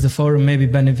 sometimes the forum may be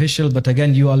beneficial, but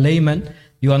again, you are layman.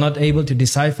 You are not able to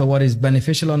decipher what is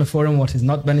beneficial on a forum, what is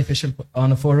not beneficial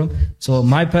on a forum. So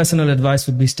my personal advice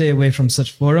would be stay away from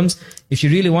such forums. If you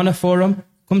really want a forum,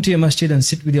 come to your masjid and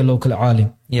sit with your local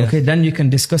alim. Yes. Okay, then you can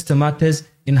discuss the matters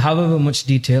in however much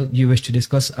detail you wish to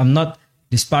discuss. I'm not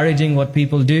disparaging what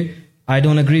people do. I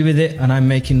don't agree with it, and I'm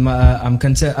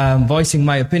voicing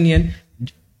my opinion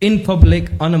in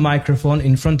public on a microphone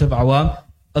in front of awam.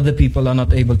 Other people are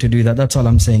not able to do that. That's all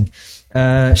I'm saying.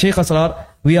 Shaykh Asrar,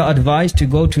 we are advised to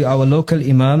go to our local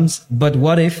imams, but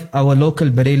what if our local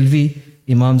Barelvi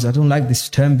imams, I don't like this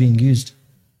term being used.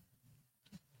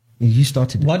 You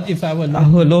started. What if our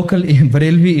local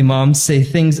Barelvi imams say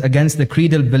things against the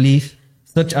creedal belief,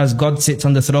 such as God sits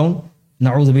on the throne,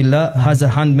 na'udhu billah, has a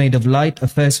hand made of light, a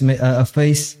face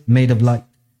made of light?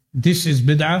 This is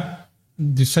bid'ah.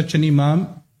 Such an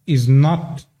imam is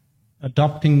not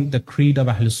adopting the creed of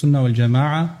Ahl Sunnah wal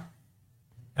Jama'ah.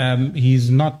 He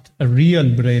is not a real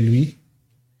Barelvi.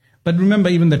 But remember,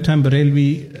 even the term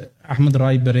Barelvi, Ahmad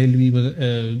Rai Barelvi,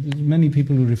 many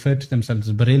people who refer to themselves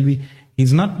as Barelvi,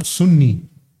 he's not Sunni.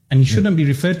 And he shouldn't be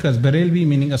referred to as Barelvi,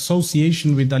 meaning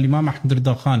association with Al-Imam Ahmad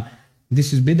Rida Khan.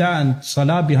 This is bid'ah, and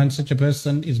salah behind such a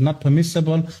person is not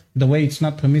permissible, the way it's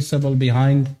not permissible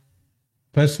behind a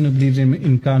person who believes in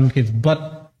incarnate.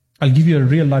 But I'll give you a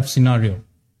real life scenario.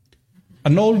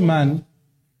 An old man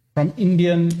from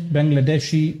Indian,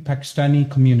 Bangladeshi, Pakistani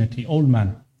community, old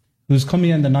man, who's come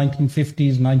here in the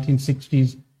 1950s,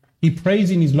 1960s. He prays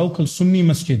in his local Sunni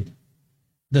masjid.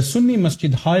 The Sunni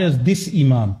masjid hires this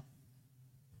imam.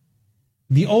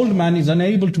 The old man is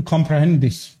unable to comprehend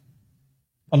this.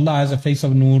 Allah has a face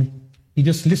of nur. He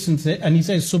just listens and he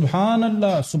says,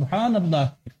 Subhanallah,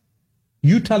 Subhanallah.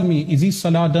 You tell me, is his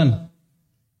salah done?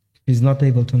 He's not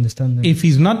able to understand them. If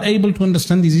he's not able to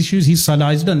understand these issues, his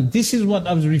salah is done. This is what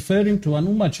I was referring to on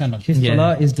Ummah channel. His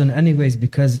salah is done anyways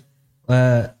because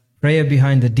prayer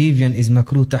behind the deviant is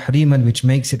makruh tahriman, which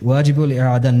makes it wajibul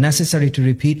i'adah, necessary to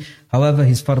repeat. However,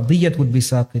 his fardiyat would be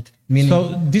saqit.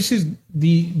 So this is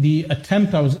the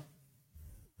attempt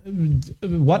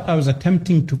what I was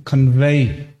attempting to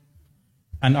convey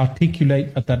and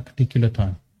articulate at that particular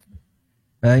time.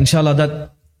 Inshallah that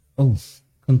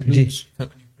Concludes.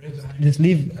 just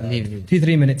leave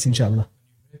 2-3 minutes inshallah.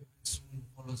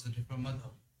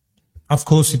 Of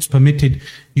course it's permitted.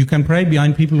 You can pray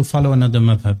behind people who follow another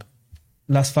madhab.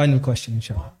 Last final question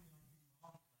inshallah.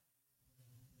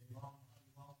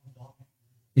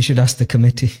 You should ask the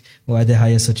committee why they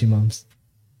hire such imams.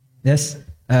 Yes?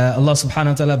 Allah subhanahu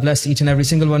wa ta'ala bless each and every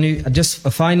single one of you. Just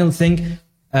a final thing.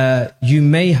 You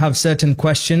may have certain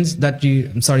questions that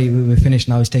I'm sorry, we're finished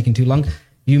now, it's taking too long.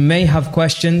 You may have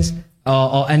questions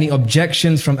or any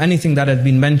objections from anything that has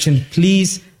been mentioned.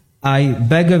 Please, I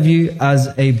beg of you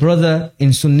as a brother in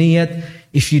Sunniyat,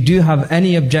 if you do have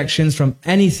any objections from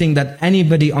anything that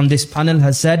anybody on this panel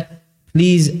has said,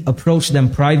 please approach them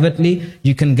privately.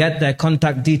 You can get their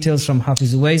contact details from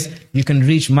Hafiz Uwais. You can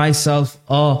reach myself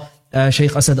or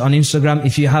Shaykh Asad on Instagram.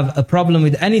 If you have a problem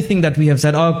with anything that we have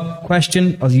said or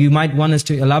question, or you might want us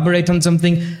to elaborate on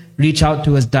something, reach out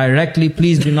to us directly.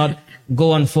 Please do not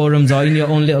go on forums or in your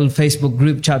own little Facebook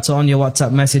group chats or on your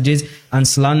WhatsApp messages and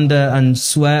slander and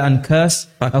swear and curse.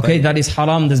 Okay, that is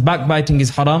haram. This backbiting is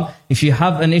haram. If you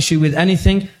have an issue with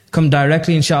anything, come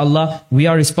directly, inshallah. We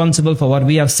are responsible for what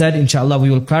we have said. Inshallah, we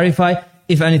will clarify.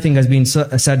 If anything has been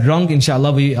said wrong,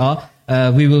 inshallah, we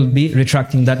will be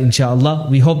retracting that, inshallah.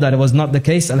 We hope that it was not the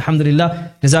case.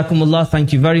 Alhamdulillah. Jazakumullah.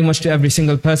 Thank you very much to every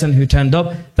single person who turned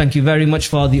up. Thank you very much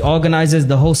for the organizers,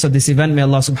 the hosts of this event. May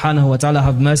Allah subhanahu wa ta'ala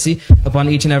have mercy upon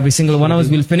each and every single one of us.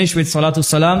 We'll finish with Salatul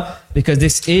Salam because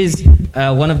this is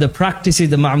one of the practices,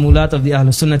 the ma'mulat of the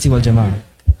Ahlul Sunnati wal Jama'ah.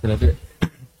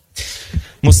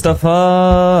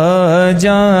 Mustafa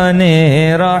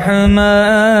जाने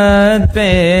रहमत पे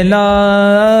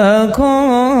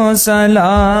लाखों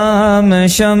सलाम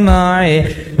शमाए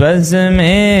buzz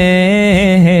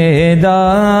में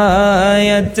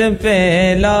हिदायत पे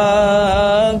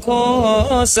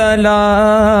लाखों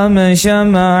सलाम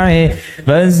शमाए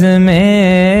बज़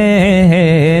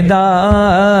में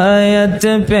हिदायत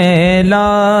पे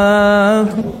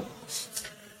लाखों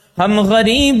हम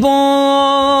गरीबों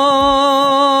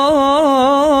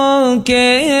के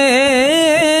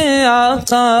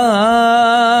आका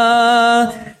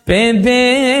पे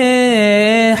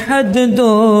बेहद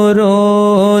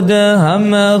दुरूद हम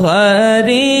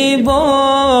गरीबों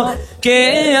के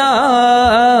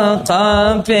आका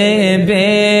पे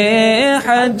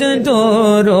बेहद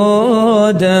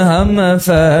दुरूद हम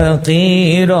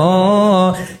फकीरों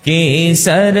की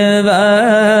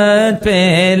सरवत पे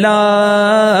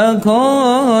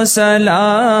लाखों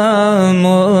सलाम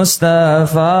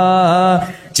मुस्तफ़ा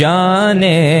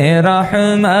जाने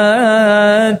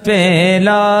रहमत पे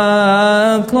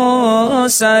लाखों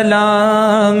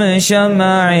सलाम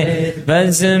शमाए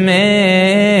बज़ में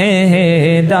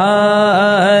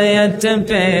हिदायत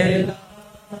पे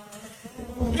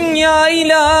या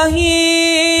इलाही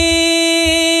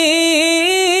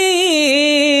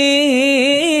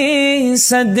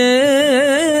सदक़ाए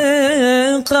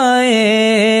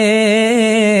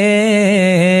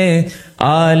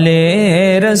आले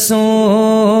रसूल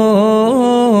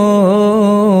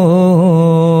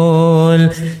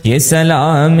ये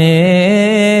सलामे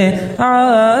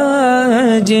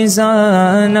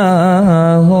आजिज़ाना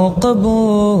हो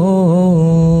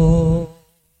कबूल।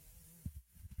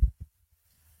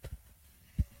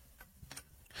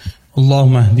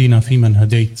 اللهم اهدنا فيمن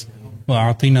هديت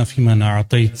وأعطنا فيمن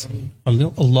أعطيت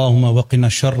اللهم وقنا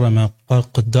شر ما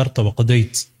قدرت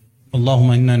وقضيت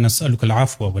اللهم إنا نسألك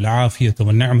العفو والعافية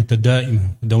والنعمة الدائمة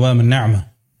ودوام النعمة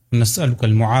ونسألك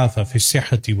المعافى في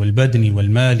الصحة والبدن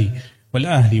والمال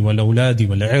والأهل والأولاد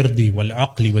والعرض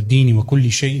والعقل والدين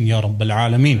وكل شيء يا رب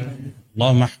العالمين.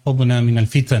 اللهم احفظنا من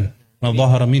الفتن ما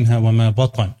ظهر منها وما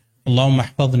بطن اللهم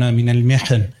احفظنا من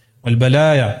المحن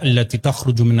والبلايا التي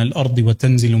تخرج من الأرض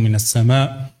وتنزل من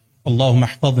السماء. اللهم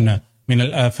احفظنا من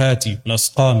الآفات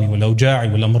والأسقام والأوجاع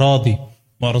والأمراض،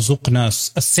 وارزقنا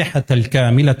الصحة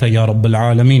الكاملة يا رب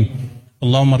العالمين.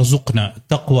 اللهم ارزقنا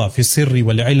التقوى في السر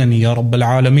والعلن يا رب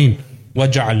العالمين،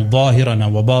 واجعل ظاهرنا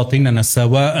وباطننا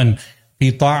سواء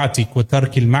في طاعتك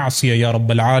وترك المعصية يا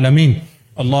رب العالمين.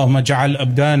 اللهم اجعل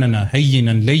أبداننا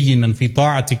هينا لينا في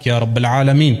طاعتك يا رب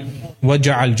العالمين،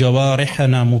 واجعل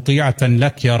جوارحنا مطيعة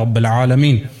لك يا رب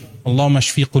العالمين. اللهم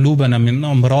اشفي قلوبنا من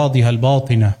أمراضها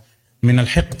الباطنة، من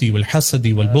الحقد والحسد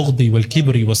والبغض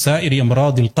والكبر وسائر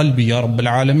أمراض القلب يا رب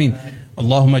العالمين.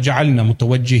 اللهم اجعلنا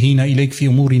متوجهين إليك في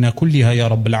أمورنا كلها يا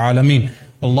رب العالمين.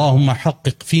 اللهم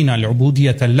حقق فينا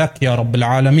العبودية لك يا رب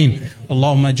العالمين.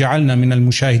 اللهم اجعلنا من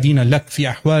المشاهدين لك في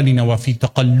أحوالنا وفي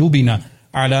تقلبنا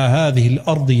على هذه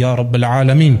الأرض يا رب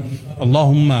العالمين.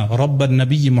 اللهم رب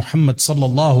النبي محمد صلى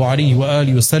الله عليه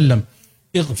وآله وسلم،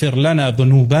 اغفر لنا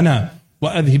ذنوبنا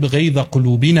وأذهب غيظ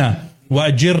قلوبنا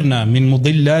وأجرنا من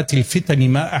مضلات الفتن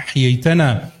ما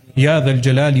أحييتنا يا ذا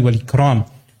الجلال والإكرام.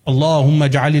 اللهم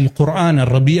اجعل القرآن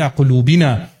ربيع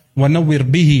قلوبنا ونور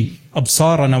به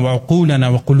أبصارنا وعقولنا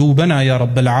وقلوبنا يا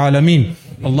رب العالمين.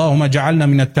 اللهم اجعلنا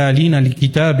من التالين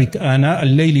لكتابك آناء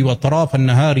الليل وأطراف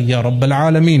النهار يا رب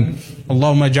العالمين.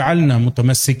 اللهم اجعلنا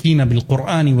متمسكين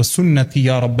بالقرآن والسنة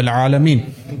يا رب العالمين.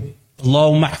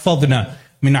 اللهم احفظنا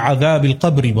من عذاب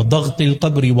القبر وضغط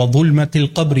القبر وظلمة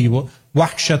القبر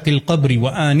ووحشة القبر،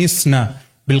 وآنسنا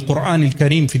بالقرآن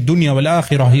الكريم في الدنيا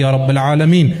والآخرة يا رب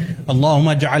العالمين. اللهم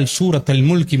اجعل سورة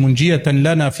الملك منجية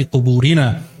لنا في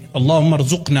قبورنا. اللهم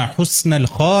ارزقنا حسن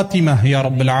الخاتمة يا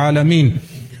رب العالمين.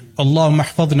 اللهم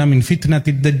احفظنا من فتنة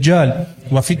الدجال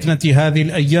وفتنة هذه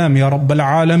الأيام يا رب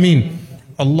العالمين.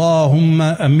 اللهم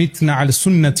أمتنا على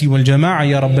السنة والجماعة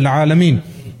يا رب العالمين،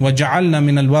 واجعلنا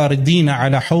من الواردين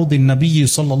على حوض النبي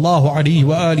صلى الله عليه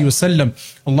وآله وسلم.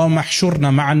 اللهم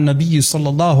احشرنا مع النبي صلى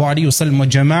الله عليه وسلم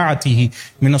وجماعته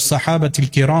من الصحابة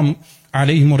الكرام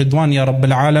عليهم رضوان يا رب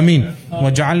العالمين،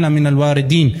 واجعلنا من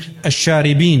الواردين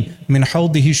الشاربين من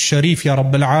حوضه الشريف يا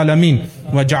رب العالمين،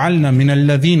 واجعلنا من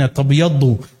الذين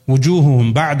تبيض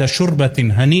وجوههم بعد شربة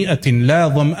هنيئة لا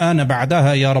ظمآن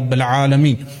بعدها يا رب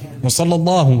العالمين. وصلى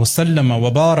الله وسلم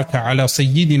وبارك على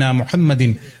سيدنا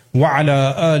محمد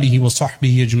وعلى آله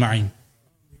وصحبه أجمعين.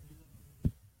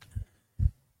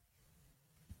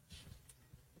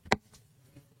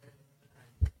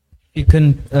 You can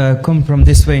come from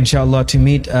this way inshallah to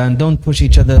meet, and don't push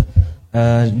each other.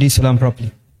 Do salam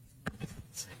properly.